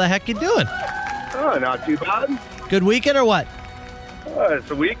 pal. How the heck you doing? Oh, not too bad. Good weekend or what?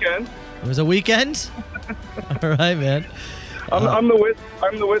 It's a weekend. It was a weekend? All right, man. I'm the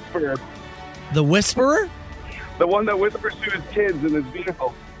whisperer. The whisperer? The one that whispers to his kids in his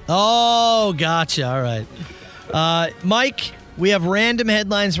vehicle. Oh, gotcha. All right. Mike, we have random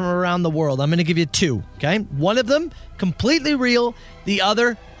headlines from around the world. I'm going to give you two, okay? One of them, completely real. The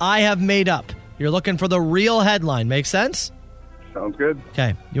other, I have made up. You're looking for the real headline. Make sense? Sounds good.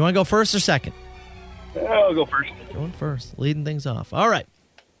 Okay. You want to go first or second? I'll go first. Going first. Leading things off. All right.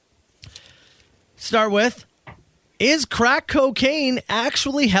 Start with, is crack cocaine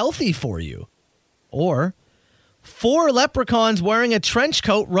actually healthy for you? Or 4 leprechauns wearing a trench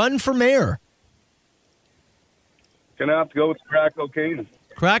coat run for mayor. Gonna have to go with crack cocaine.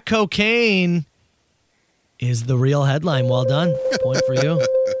 Crack cocaine is the real headline. Well done. Point for you.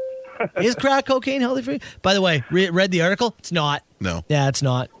 Is crack cocaine healthy for you? By the way, read the article? It's not. No. Yeah, it's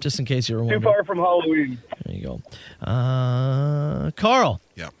not. Just in case you're wondering. Too far from Halloween. There you go. Carl.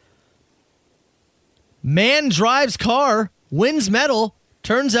 Yeah. Man drives car, wins medal,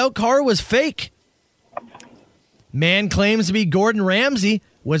 turns out car was fake. Man claims to be Gordon Ramsay,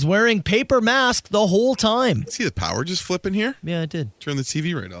 was wearing paper mask the whole time. See the power just flipping here? Yeah, it did. Turn the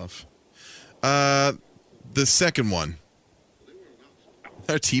TV right off. The second one.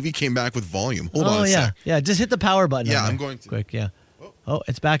 Our TV came back with volume. Hold on a sec. Yeah, just hit the power button. Yeah, on I'm there. going to. Quick, yeah. Oh,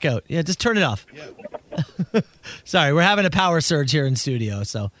 it's back out. Yeah, just turn it off. Yeah. Sorry, we're having a power surge here in studio,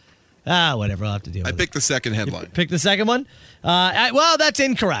 so whatever. I'll have to deal with it. I picked the second headline. Pick the second one? Well, that's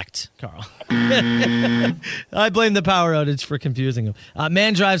incorrect, Carl. I blame the power outage for confusing him.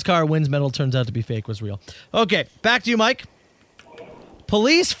 Man drives car, wins medal, turns out to be fake, was real. Okay, back to you, Mike.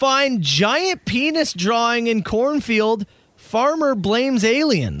 Police find giant penis drawing in cornfield. Farmer blames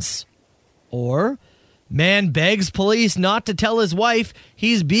aliens. Or man begs police not to tell his wife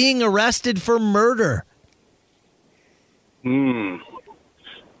he's being arrested for murder. Gonna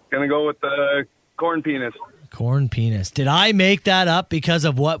go with the corn penis. Corn penis. Did I make that up because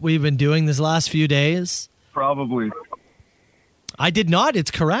of what we've been doing this last few days? Probably. I did not.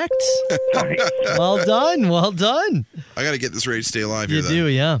 It's correct. Well done. Well done. I got to get this ready to stay alive here, You do,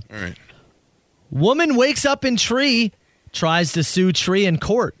 yeah. All right. Woman wakes up in tree, tries to sue tree in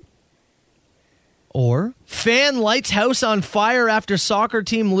court. Or fan lights house on fire after soccer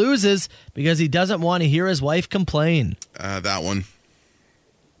team loses because he doesn't want to hear his wife complain. That one.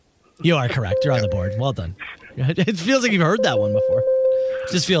 You are correct. You're on the board. Well done. It feels like you've heard that one before.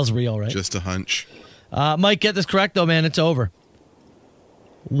 It just feels real, right? Just a hunch. Mike, get this correct, though, man. It's over.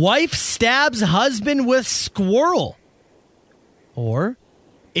 Wife stabs husband with squirrel. Or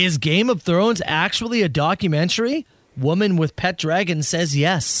Is Game of Thrones actually a documentary? Woman with pet dragon says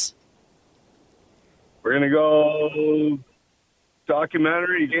yes. We're going to go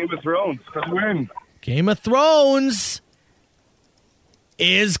documentary Game of Thrones. Let's win. Game of Thrones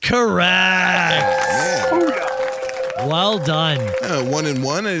is correct. Well done.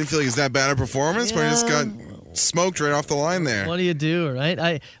 1-1. I didn't feel like it's that bad a performance, but I just got smoked right off the line there. What do you do,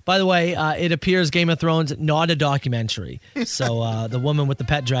 right? By the way, it appears Game of Thrones not a documentary. So the woman with the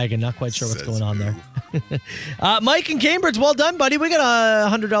pet dragon, not quite sure what's going on there. Mike in Cambridge, well done, buddy. We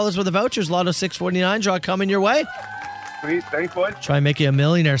got $100 worth of vouchers. Lotto 649 draw coming your way. Sweet. Thanks, boys. Try and make you a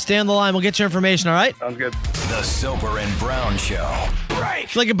millionaire. Stay on the line. We'll get your information, all right? Sounds good. The Soper and Brown Show. Right.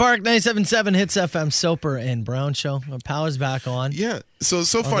 Lincoln Park, 97.7 Hits FM, Soper and Brown Show. Our power's back on. Yeah. So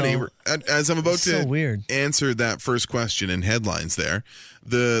funny. As I'm about to weird. answer that first question in headlines there,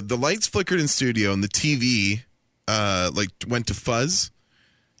 the lights flickered in studio and the TV went to fuzz,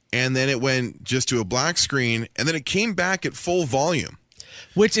 and then it went just to a black screen, and then it came back at full volume.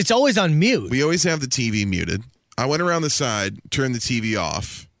 Which it's always on mute. We always have the TV muted. I went around the side, turned the TV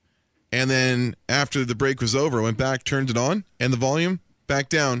off, and then after the break was over, I went back, turned it on, and the volume back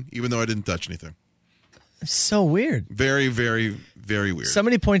down, even though I didn't touch anything. It's so weird. Very, very, very weird.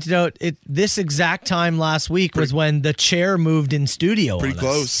 Somebody pointed out this exact time last week was when the chair moved in studio. Pretty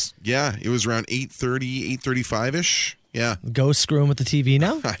close. Yeah, it was around 8:30, 8:35-ish. Yeah. Go screwing with the TV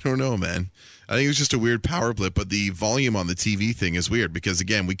now? I don't know, man. I think it was just a weird power blip, but the volume on the TV thing is weird because,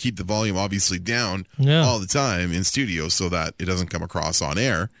 again, we keep the volume obviously down all the time in studio so that it doesn't come across on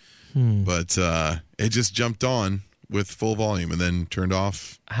air. But it just jumped on with full volume and then turned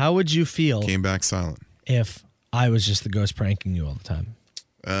off. How would you feel? Came back silent. If I was just the ghost pranking you all the time?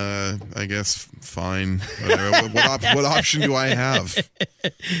 I guess fine. What option do I have?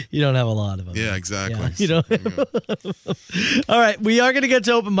 You don't have a lot of them. Yeah, exactly. Yeah, you know. All right, we are going to get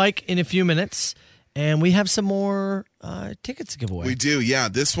to open mic in a few minutes, and we have some more tickets to give away. We do, yeah.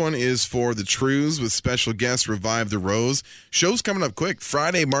 This one is for the Trues with special guest Revive the Rose. Show's coming up quick.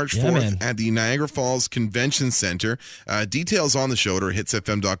 Friday, March 4th at the Niagara Falls Convention Center. Details on the show at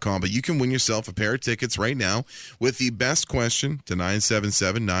hitsfm.com, but you can win yourself a pair of tickets right now with the best question to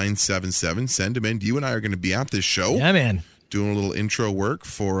 977-977. Send them in. You and I are going to be at this show. Yeah, man. Doing a little intro work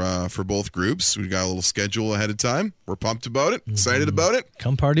for both groups. We got a little schedule ahead of time. We're pumped about it, excited about it.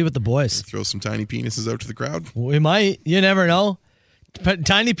 Come party with the boys. Throw some tiny penises out to the crowd. We might. You never know.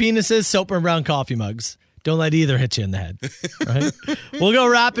 Tiny penises, Soper and Brown coffee mugs. Don't let either hit you in the head. Right? We'll go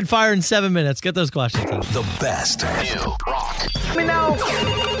rapid fire in 7 minutes. Get those questions in. The best new rock. Let me know.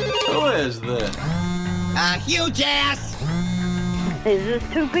 Who is this? Huge ass. Is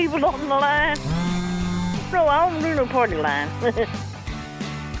this two people on the line? No, I don't do no party line. All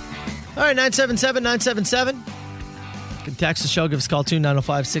right, 977-977. You can text the show, give us a call too,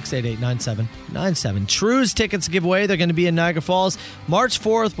 905-688-9797. True's tickets to give away. They're going to be in Niagara Falls March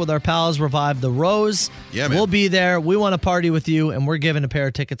 4th with our pals Revive the Rose. Yeah, man. We'll be there. We want to party with you, and we're giving a pair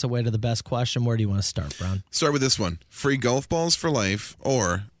of tickets away to the best question. Where do you want to start, Brown? Start with this one. Free golf balls for life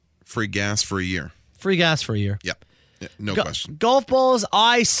or free gas for a year? Free gas for a year. Yep. Yeah, no question. Golf balls,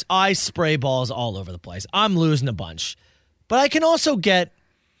 I spray balls all over the place. I'm losing a bunch. But I can also get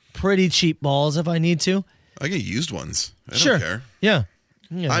pretty cheap balls if I need to. I get used ones. I Sure. don't care. Yeah.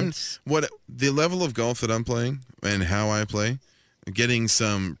 The level of golf that I'm playing and how I play, getting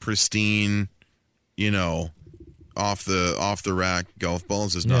some pristine, off the rack golf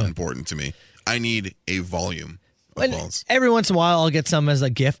balls is not important to me. I need a volume of balls. Every once in a while, I'll get some as a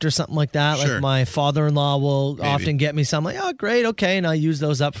gift or something like that. Sure. Like my father-in-law will often get me some. Like, oh, great, okay, and I use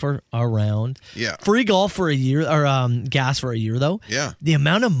those up for a round. Yeah. Free golf for a year, or gas for a year, though. Yeah. The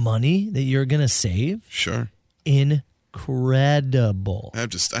amount of money that you're gonna save. Sure. Incredible.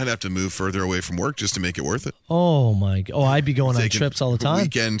 I'd have to move further away from work just to make it worth it. Oh my! Oh, I'd be going on trips all the time.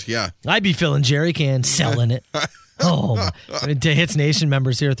 Weekend, yeah. I'd be filling jerry cans, selling it. Oh, to Hits Nation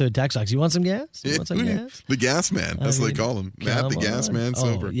members here through the text box. You want some gas? You want some gas? The gas man. That's what they call him. Matt the gas man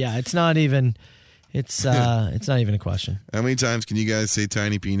Soper. Oh, yeah, it's not even a question. How many times can you guys say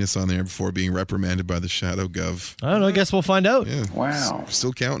tiny penis on there before being reprimanded by the Shadow Gov? I don't know. I guess we'll find out. Yeah. Wow.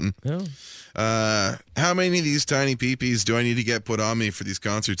 Still counting. Yeah. How many of these tiny peepees do I need to get put on me for these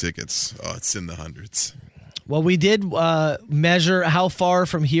concert tickets? Oh, it's in the hundreds. Well, we did measure how far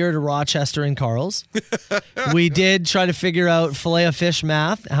from here to Rochester and Carl's. We did try to figure out fillet of fish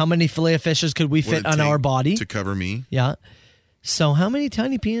math. How many fillet of fishes could we fit on our body? To cover me? Yeah. So how many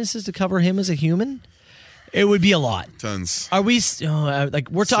tiny penises to cover him as a human? It would be a lot. Tons. Are we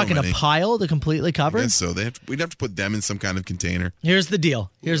we're talking a pile to completely cover? Yes, so we'd have to put them in some kind of container. Here's the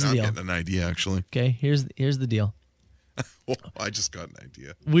deal. I'm getting an idea, actually. Okay, here's the deal. I just got an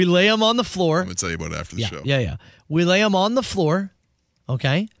idea. We lay him on the floor. I'm going to tell you about it after the show. Yeah. We lay him on the floor,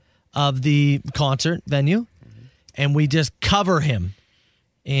 okay, of the concert venue, and we just cover him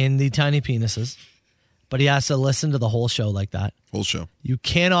in the tiny penises. But he has to listen to the whole show like that. Whole show. You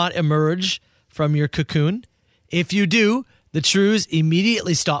cannot emerge from your cocoon. If you do, the Trews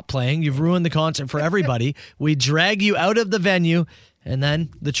immediately stop playing. You've ruined the concert for everybody. We drag you out of the venue, and then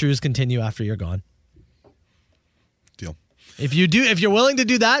the Trews continue after you're gone. Deal. If you're willing to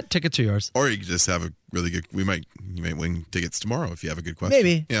do that, tickets are yours. Or you could just have a really good. You might win tickets tomorrow if you have a good question.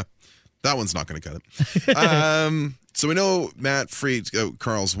 Maybe. Yeah, that one's not going to cut it. So we know Matt freaked out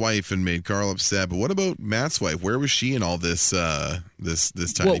Carl's wife and made Carl upset, but what about Matt's wife? Where was she in all this? This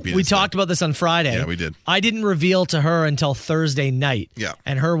tiny penis we thing? talked about this on Friday. Yeah, we did. I didn't reveal to her until Thursday night. Yeah,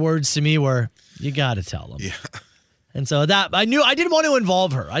 and her words to me were, "You got to tell them." Yeah. And so that I knew I didn't want to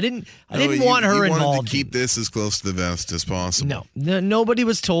involve her. I didn't want her involved. Wanted to keep this as close to the vest as possible. No, nobody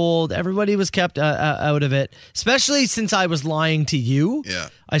was told. Everybody was kept out of it. Especially since I was lying to you. Yeah,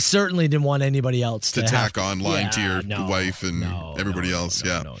 I certainly didn't want anybody else to tack on lying to your wife and everybody else.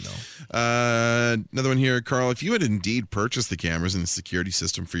 No. Another one here, Carl. If you had indeed purchased the cameras and the security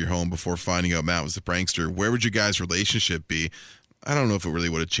system for your home before finding out Matt was the prankster, where would your guys' relationship be? I don't know if it really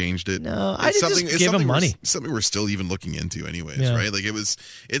would have changed it. No, I didn't just give him money. Something we're still even looking into anyways, Yeah. right? Like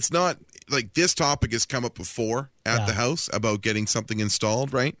it's not like this topic has come up before at the house about getting something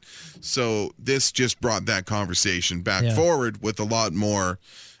installed, right? So this just brought that conversation back forward with a lot more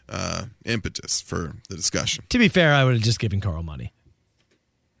impetus for the discussion. To be fair, I would have just given Carl money.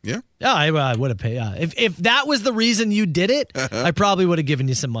 Yeah? Yeah, I would have paid. Yeah. If that was the reason you did it, I probably would have given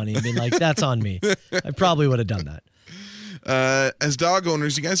you some money and been like, that's on me. I probably would have done that. As dog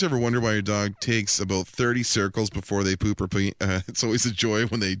owners, you guys ever wonder why your dog takes about 30 circles before they poop or pee? It's always a joy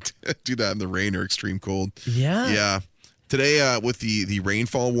when they do that in the rain or extreme cold. Yeah. Yeah. Today, with the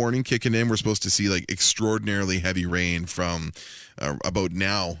rainfall warning kicking in, we're supposed to see like extraordinarily heavy rain from about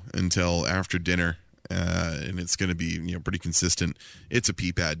now until after dinner. And it's going to be pretty consistent. It's a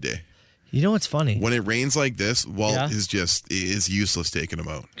pee pad day. You know what's funny? When it rains like this, Walt is useless taking them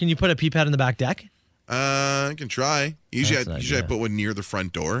out. Can you put a pee pad in the back deck? I can try. Usually I put one near the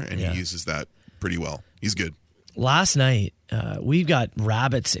front door, and he uses that pretty well. He's good. Last night, we've got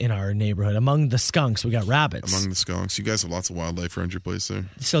rabbits in our neighborhood. Among the skunks, we got rabbits. Among the skunks. You guys have lots of wildlife around your place there.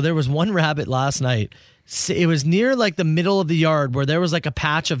 So there was one rabbit last night. It was near like the middle of the yard where there was like a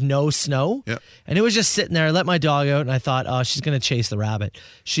patch of no snow. Yeah. And it was just sitting there. I let my dog out, and I thought, oh, she's going to chase the rabbit.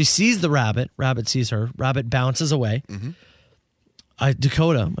 She sees the rabbit. Rabbit sees her. Rabbit bounces away. Mm-hmm.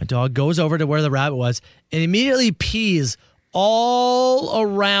 Dakota, my dog, goes over to where the rabbit was and immediately pees all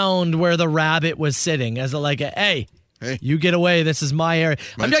around where the rabbit was sitting as like, hey, you get away. This is my area.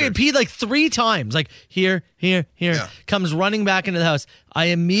 I'm talking peed like 3 times, like here, comes running back into the house. I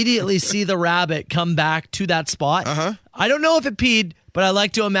immediately see the rabbit come back to that spot. Uh-huh. I don't know if it peed, but I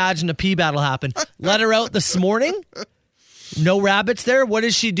like to imagine a pee battle happened. Let her out this morning. No rabbits there. What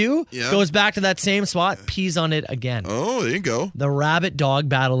does she do? Yeah. Goes back to that same spot, pees on it again. Oh, there you go. The rabbit dog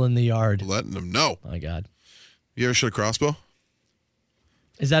battle in the yard. Letting them know. My God. You ever shot a crossbow?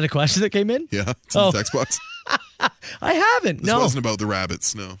 Is that a question that came in? Yeah, it's in the text box. I haven't. This wasn't about the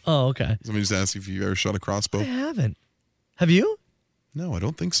rabbits, no. Oh, okay. Somebody just asked if you ever shot a crossbow. I haven't. Have you? No, I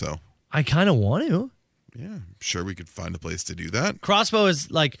don't think so. I kind of want to. Yeah, I'm sure we could find a place to do that. Crossbow is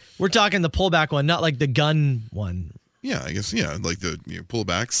like, we're talking the pullback one, not like the gun one. Yeah, I guess, like the pull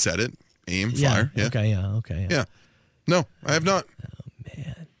back, set it, aim, fire. Yeah. Okay, okay. Yeah. No, I have not. Oh,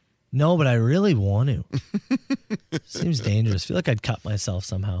 man. No, but I really want to. Seems dangerous. I feel like I'd cut myself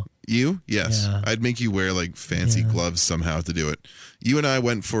somehow. You? Yes. Yeah. I'd make you wear like fancy gloves somehow to do it. You and I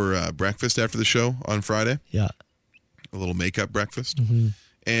went for breakfast after the show on Friday. Yeah. A little makeup breakfast. Mm-hmm.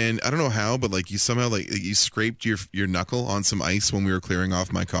 And I don't know how, but like you somehow you scraped your knuckle on some ice when we were clearing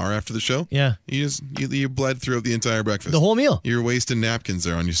off my car after the show. Yeah. You bled throughout the entire breakfast. The whole meal. You're wasting napkins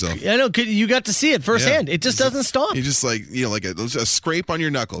there on yourself. I know. You got to see it firsthand. Yeah. It just doesn't stop. You just like a scrape on your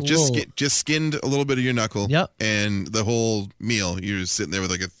knuckle. Just skinned a little bit of your knuckle. Yep. And the whole meal, you're just sitting there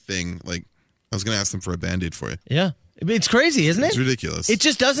with like a thing. Like I was gonna ask them for a Band-Aid for you. Yeah. It's crazy, isn't it? It's ridiculous. It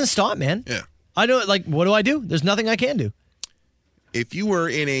just doesn't stop, man. Yeah. I don't what do I do? There's nothing I can do. If you were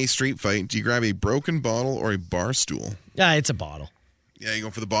in a street fight, do you grab a broken bottle or a bar stool? Yeah, it's a bottle. Yeah, you go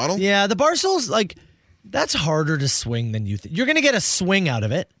for the bottle? Yeah, the bar stool's that's harder to swing than you think. You're going to get a swing out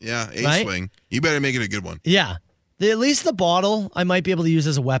of it. Yeah, a swing. You better make it a good one. Yeah. At least the bottle, I might be able to use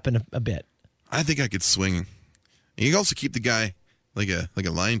as a weapon a bit. I think I could swing. You can also keep the guy like a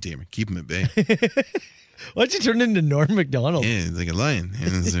lion tamer. Keep him at bay. Why'd you turn into Norm Macdonald? Yeah, it's like a lion.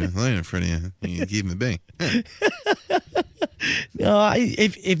 And there's a lion in front of you. You keep him at bay. Yeah. No,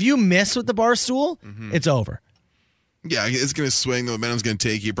 if you miss with the bar stool, it's over. Yeah, it's going to swing. The momentum's going to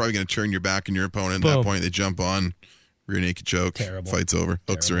take you. You're probably going to turn your back on your opponent. Boom. At that point, they jump on. Rear naked choke. Terrible. Fight's over.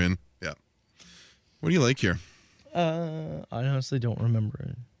 Hooks are in. Yeah. What do you like here? I honestly don't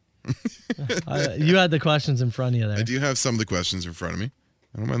remember it. You had the questions in front of you there. I do have some of the questions in front of me.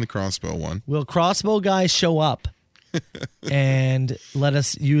 I don't mind the crossbow one. Will crossbow guy show up and let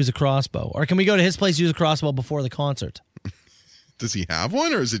us use a crossbow? Or can we go to his place, use a crossbow before the concert? Does he have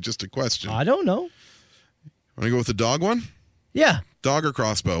one, or is it just a question? I don't know. Want to go with the dog one? Yeah. Dog or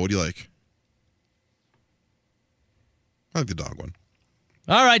crossbow? What do you like? I like the dog one.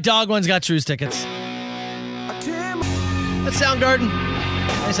 All right, dog one's got True's tickets. That's Soundgarden.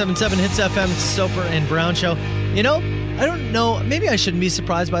 97.7 Hits FM. It's the Soper and Brown Show. You know, I don't know. Maybe I shouldn't be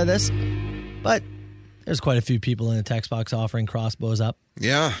surprised by this, but there's quite a few people in the text box offering crossbows up.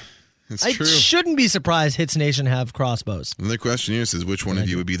 Yeah, it's true. I shouldn't be surprised Hits Nation have crossbows. And the question here says, which one of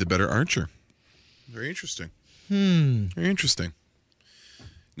you would be the better archer? Very interesting. Very interesting.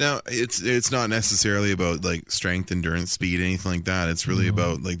 Now, it's not necessarily about like strength, endurance, speed, anything like that. It's really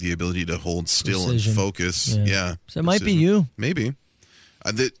about like the ability to hold still Precision. and focus. Yeah. So it might be you. Maybe.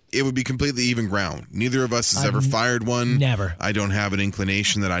 That it would be completely even ground. Neither of us has ever fired one. Never. I don't have an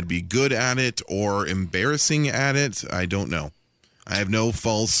inclination that I'd be good at it or embarrassing at it. I don't know. I have no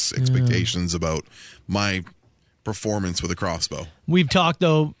false expectations about my performance with a crossbow. We've talked,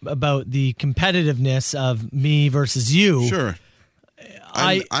 though, about the competitiveness of me versus you. Sure.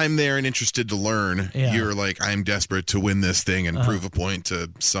 I'm there and interested to learn. Yeah. You're like, I'm desperate to win this thing and prove a point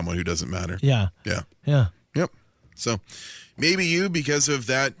to someone who doesn't matter. Yeah. Yeah. Yeah. Yep. So maybe you, because of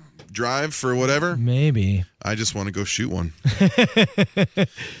that drive for whatever. Maybe. I just want to go shoot one.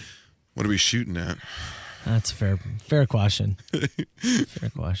 What are we shooting at? That's a fair question.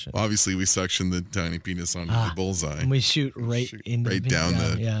 Fair question. Obviously, we suction the tiny penis onto the bullseye. And we shoot right down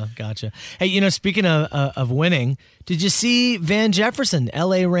the. Yeah, gotcha. Hey, speaking of winning, did you see Van Jefferson,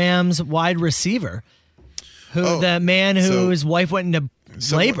 LA Rams wide receiver, the man whose wife went into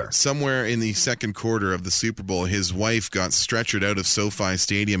labor? Somewhere in the second quarter of the Super Bowl, his wife got stretchered out of SoFi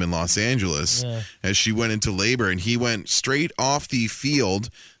Stadium in Los Angeles as she went into labor, and he went straight off the field.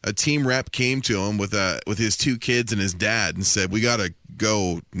 A team rep came to him with his two kids and his dad and said, "We got to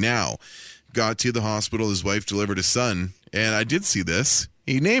go now." Got to the hospital. His wife delivered a son, and I did see this.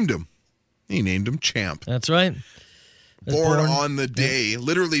 He named him Champ. That's right. Born on the day,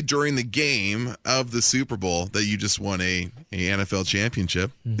 literally during the game of the Super Bowl that you just won a NFL championship.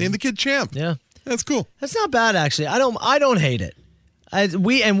 Named the kid Champ. Yeah, that's cool. That's not bad, actually. I don't hate it.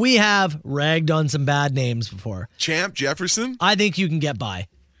 We have ragged on some bad names before. Champ Jefferson. I think you can get by.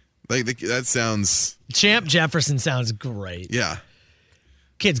 That sounds. Champ Jefferson sounds great. Yeah.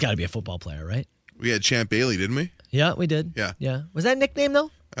 Kid's got to be a football player, right? We had Champ Bailey, didn't we? Yeah, we did. Yeah. Was that a nickname though?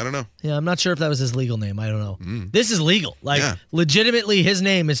 I don't know. Yeah, I'm not sure if that was his legal name. I don't know. This is legal. Legitimately, his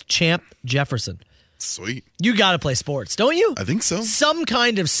name is Champ Jefferson. Sweet. You got to play sports, don't you? I think so. Some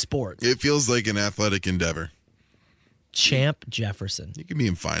kind of sport. It feels like an athletic endeavor. Champ Jefferson. You can be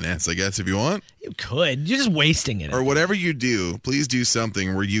in finance, I guess, if you want. You could. You're just wasting it. Or whatever you do, please do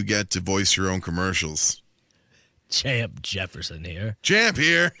something where you get to voice your own commercials. Champ Jefferson here. Champ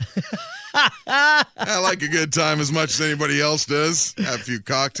here. I like a good time as much as anybody else does. Have a few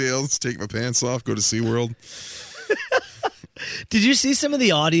cocktails, take my pants off, go to SeaWorld. Did you see some of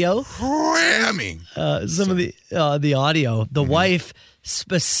the audio? Whammy. Some of the audio. The wife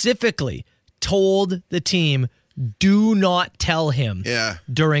specifically told the team, do not tell him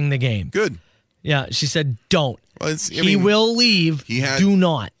during the game. Good. Yeah, she said, don't. Well, he will leave. Do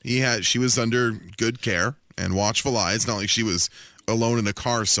not. She was under good care and watchful eye. It's not like she was alone in a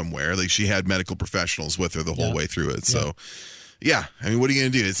car somewhere. Like she had medical professionals with her the whole way through it. So, I mean, what are you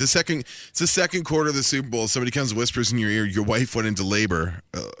going to do? It's the second quarter of the Super Bowl. Somebody comes and whispers in your ear, your wife went into labor.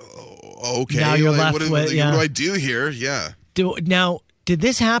 Okay. Now you're left what with, do I do here? Yeah. Now, did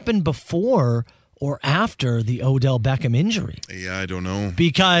this happen before or after the Odell Beckham injury? Yeah, I don't know.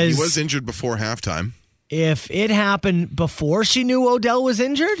 Because he was injured before halftime. If it happened before she knew Odell was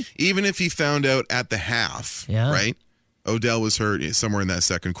injured? Even if he found out at the half, right? Odell was hurt somewhere in that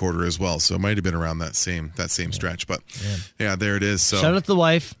second quarter as well. So it might have been around that same stretch. But there it is. So shout out to the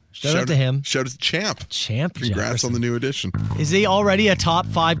wife. Shout out to him. Shout out to Champ. Champ Congrats Jefferson. on the new addition. Is he already a top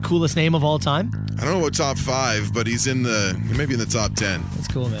 5 coolest name of all time? I don't know what top 5, but he may be in the top 10. That's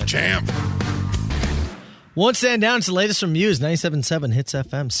cool, man. Champ. Won't stand down. It's the latest from Muse, 97.7 Hits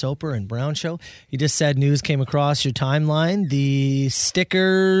FM, Soper and Brown Show. You just said news came across your timeline. The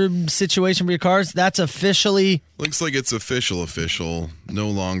sticker situation for your cars, that's officially... Looks like it's official. No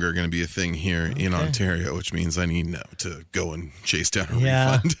longer going to be a thing here in Ontario, which means I need now to go and chase down a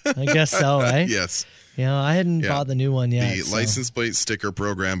refund. I guess so, right? Yes. Yeah, I hadn't bought the new one yet. The license plate sticker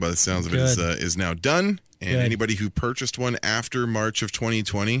program, by the sounds of it, is now done. And anybody who purchased one after March of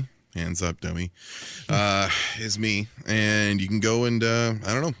 2020... hands up, dummy, is me. And you can go and,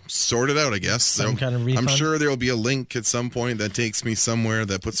 sort it out, I guess. Some kind of refund? I'm sure there will be a link at some point that takes me somewhere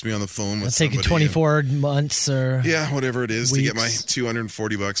that puts me on the phone with somebody. It'll take you 24 months or whatever it is weeks. to get my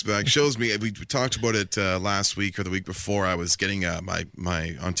 $240 back. Shows me, we talked about it last week or the week before. I was getting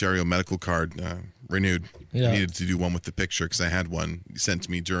my Ontario medical card renewed. Yeah. I needed to do one with the picture because I had one sent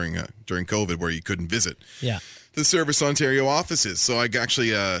to me during COVID where you couldn't visit. Yeah. The Service Ontario offices. So I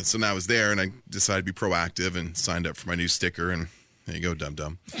actually, so now I was there and I decided to be proactive and signed up for my new sticker. And there you go,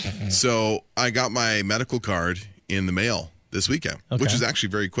 dum-dum. So I got my medical card in the mail this weekend, which is actually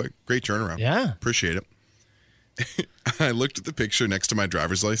very quick. Great turnaround. Yeah. Appreciate it. I looked at the picture next to my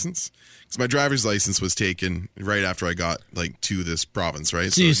driver's license because my driver's license was taken right after I got to this province,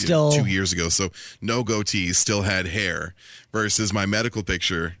 right? So you still 2 years ago. So no goatee, still had hair versus my medical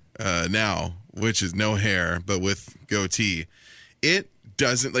picture now, which is no hair, but with goatee. It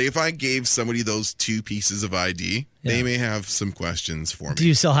doesn't, if I gave somebody those two pieces of ID, they may have some questions for me. Do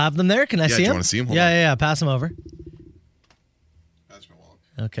you still have them there? Can I see them? Do you want to see them? Yeah. Pass them over. That's my wallet.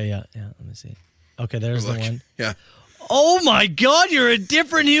 Okay, yeah. Let me see. Okay, there's the one. Yeah. Oh my God, you're a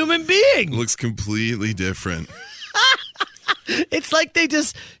different human being. Looks completely different. It's like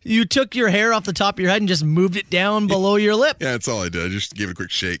you took your hair off the top of your head and just moved it down below your lip. Yeah, that's all I did. I just gave it a quick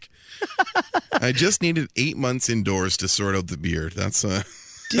shake. I just needed 8 months indoors to sort out the beard. That's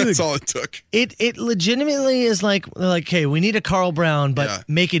that's all it took. It legitimately is like, hey, we need a Carl Brown, but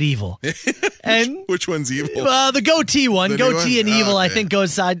make it evil. And which one's evil? The goatee one. The Goatee one? and evil, Okay. I think,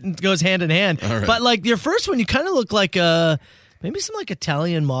 goes hand in hand. All right. But your first one, you kind of look like maybe some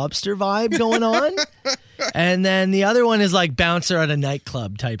Italian mobster vibe going on. And then the other one is bouncer at a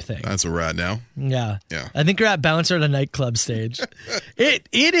nightclub type thing. That's where we're at now. Yeah. Yeah. I think you're at bouncer at a nightclub stage. It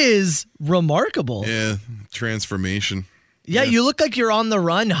is remarkable. Yeah. Transformation. Yeah, you look like you're on the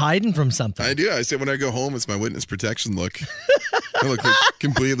run hiding from something. I do. I say when I go home, it's my witness protection look. I look like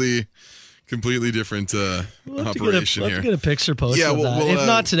completely different operation here. Let's get a picture posted of that. We'll, if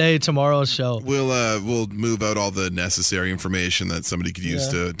not today, tomorrow's show. We'll move out all the necessary information that somebody could use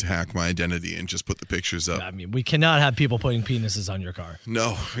to hack my identity and just put the pictures up. I mean, we cannot have people putting penises on your car.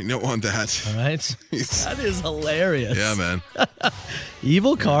 No, we don't want that. All right? That is hilarious. Yeah, man.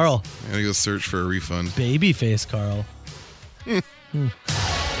 Evil Carl. I gotta go search for a refund. Babyface Carl.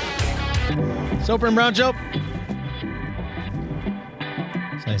 Soper and Brown Show.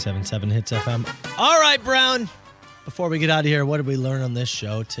 97.7 Hits FM. All right, Brown. Before we get out of here, what did we learn on this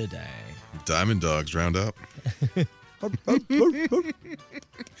show today? Diamond Dogs round up. We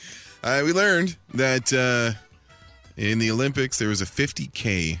learned that in the Olympics, there was a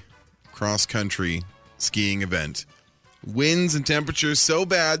 50K cross-country skiing event. Winds and temperatures so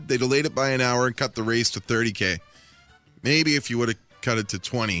bad, they delayed it by an hour and cut the race to 30K. Maybe if you would have cut it to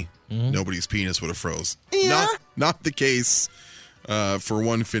 20, nobody's penis would have froze. Yeah. Not the case for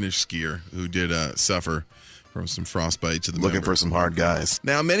one Finnish skier who did suffer from some frostbite to the Looking member. for some hard guys.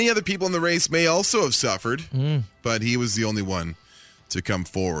 Now, many other people in the race may also have suffered, but he was the only one to come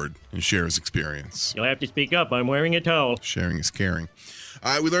forward and share his experience. You'll have to speak up. I'm wearing a towel. Sharing is caring.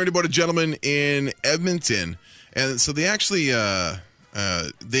 We learned about a gentleman in Edmonton, and so they actually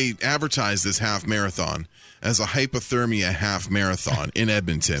they advertised this half marathon as a hypothermia half marathon in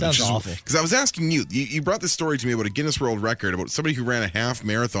Edmonton. Sounds awful. Because I was asking you brought this story to me about a Guinness World Record about somebody who ran a half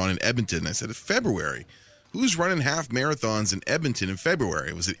marathon in Edmonton. I said, February. Who's running half marathons in Edmonton in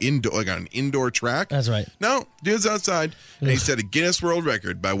February? Was it on an indoor track? That's right. No, dude's outside. And he set a Guinness World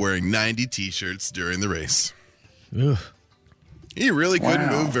Record by wearing 90 T-shirts during the race. Ooh. He really couldn't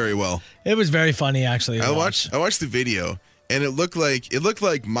move very well. It was very funny, actually. I watched the video, and it looked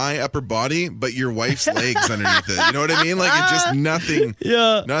like my upper body, but your wife's legs underneath it. You know what I mean? Like it just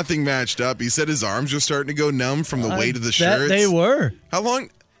nothing matched up. He said his arms were starting to go numb from the weight of the shirts. They were. How long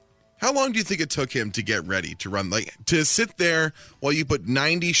do you think it took him to get ready to run? Like to sit there while you put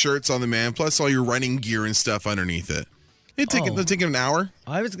 90 shirts on the man, plus all your running gear and stuff underneath it. It'd take an hour.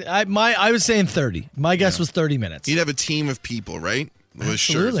 I was saying 30. My guess was 30 minutes. You'd have a team of people, right? With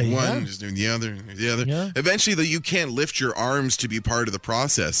shirts, one just doing the other. Yeah. Eventually, though, you can't lift your arms to be part of the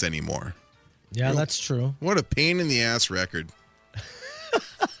process anymore. Yeah, that's true. What a pain in the ass record.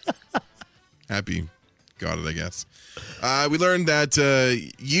 Happy got it, I guess. We learned that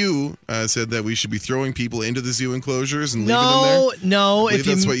you said that we should be throwing people into the zoo enclosures and leaving them there. No. I believe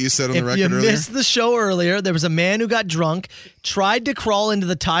that's what you said on the record earlier. If you missed the show earlier, there was a man who got drunk, tried to crawl into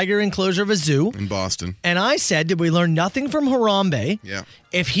the tiger enclosure of a zoo. In Boston. And I said, did we learn nothing from Harambe? Yeah.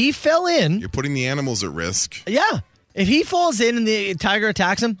 If he fell in... You're putting the animals at risk. Yeah. If he falls in and the tiger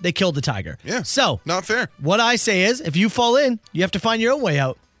attacks him, they killed the tiger. Yeah. So... Not fair. What I say is, if you fall in, you have to find your own way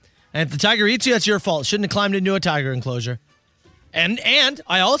out. And if the tiger eats you, that's your fault. Shouldn't have climbed into a tiger enclosure. And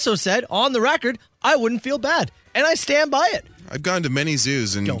I also said, on the record, I wouldn't feel bad. And I stand by it. I've gone to many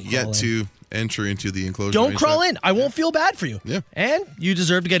zoos and yet to enter into the enclosure. Don't crawl in. I won't feel bad for you. Yeah. And you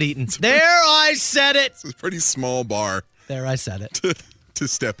deserve to get eaten. I said it. It's a pretty small bar. There, I said it. To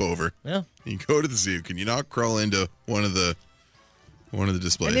step over. Yeah. You go to the zoo. Can you not crawl into one of the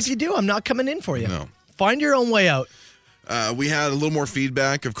displays? And if you do, I'm not coming in for you. No. Find your own way out. We had a little more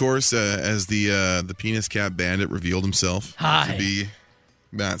feedback, of course, as the penis cap bandit revealed himself to be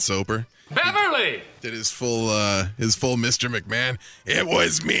Matt Soper. Beverly! Did his full Mr. McMahon. It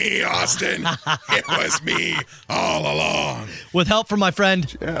was me, Austin. It was me all along. With help from my friend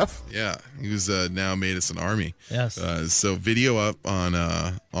Jeff. Yeah, he was now made us an army. Yes. So video up on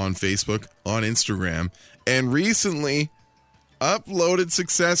Facebook, on Instagram, and recently uploaded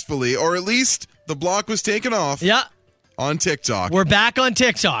successfully, or at least the block was taken off. Yeah. On TikTok. We're back on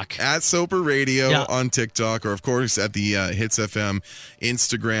TikTok. At Soper Radio on TikTok, or of course at the Hits FM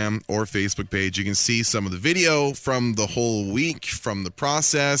Instagram or Facebook page. You can see some of the video from the whole week, from the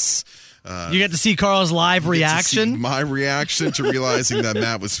process. You get to see Carl's live reaction. My reaction to realizing that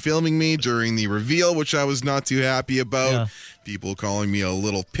Matt was filming me during the reveal, which I was not too happy about. Yeah. People calling me a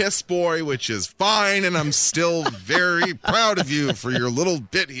little piss boy, which is fine, and I'm still very proud of you for your little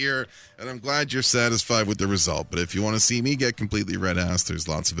bit here, and I'm glad you're satisfied with the result. But if you want to see me get completely red-assed, there's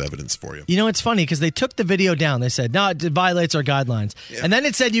lots of evidence for you. You know, it's funny because they took the video down. They said, no, it violates our guidelines. Yeah. And then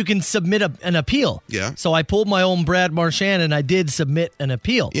it said you can submit an appeal. Yeah. So I pulled my own Brad Marchand, and I did submit an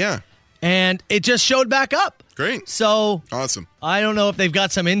appeal. Yeah. And it just showed back up. Great. So awesome. I don't know if they've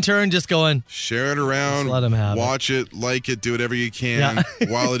got some intern just going. Share it around. Let them have watch it, like it, do whatever you can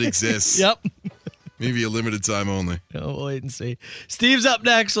while it exists. Yep. Maybe a limited time only. Oh, we'll wait and see. Steve's up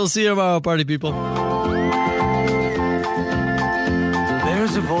next. We'll see you tomorrow, party people.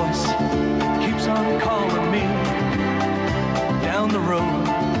 There's a voice keeps on calling me down the road.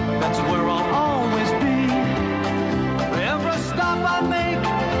 That's where I'll always be. Every stop I make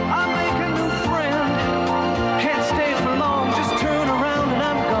a new friend. Can't stay for long, just turn around and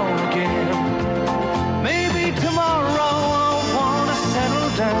I'm gone again. Maybe tomorrow I'll wanna settle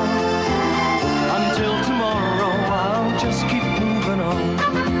down. Until tomorrow I'll just keep moving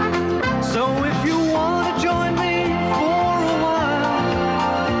on. So if you wanna join me for a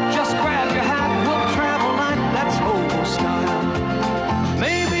while, just grab your hat, we'll travel like that's old style.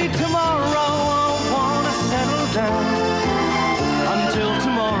 Maybe tomorrow I'll wanna settle down. Until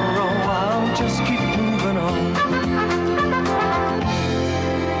tomorrow I'll just keep moving on.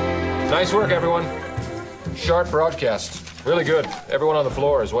 Nice work, everyone. Sharp broadcast. Really good. Everyone on the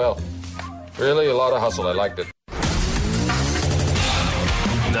floor as well. Really a lot of hustle. I liked it.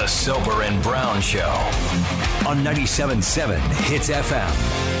 The Soper and Brown Show on 97.7 Hits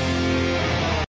FM.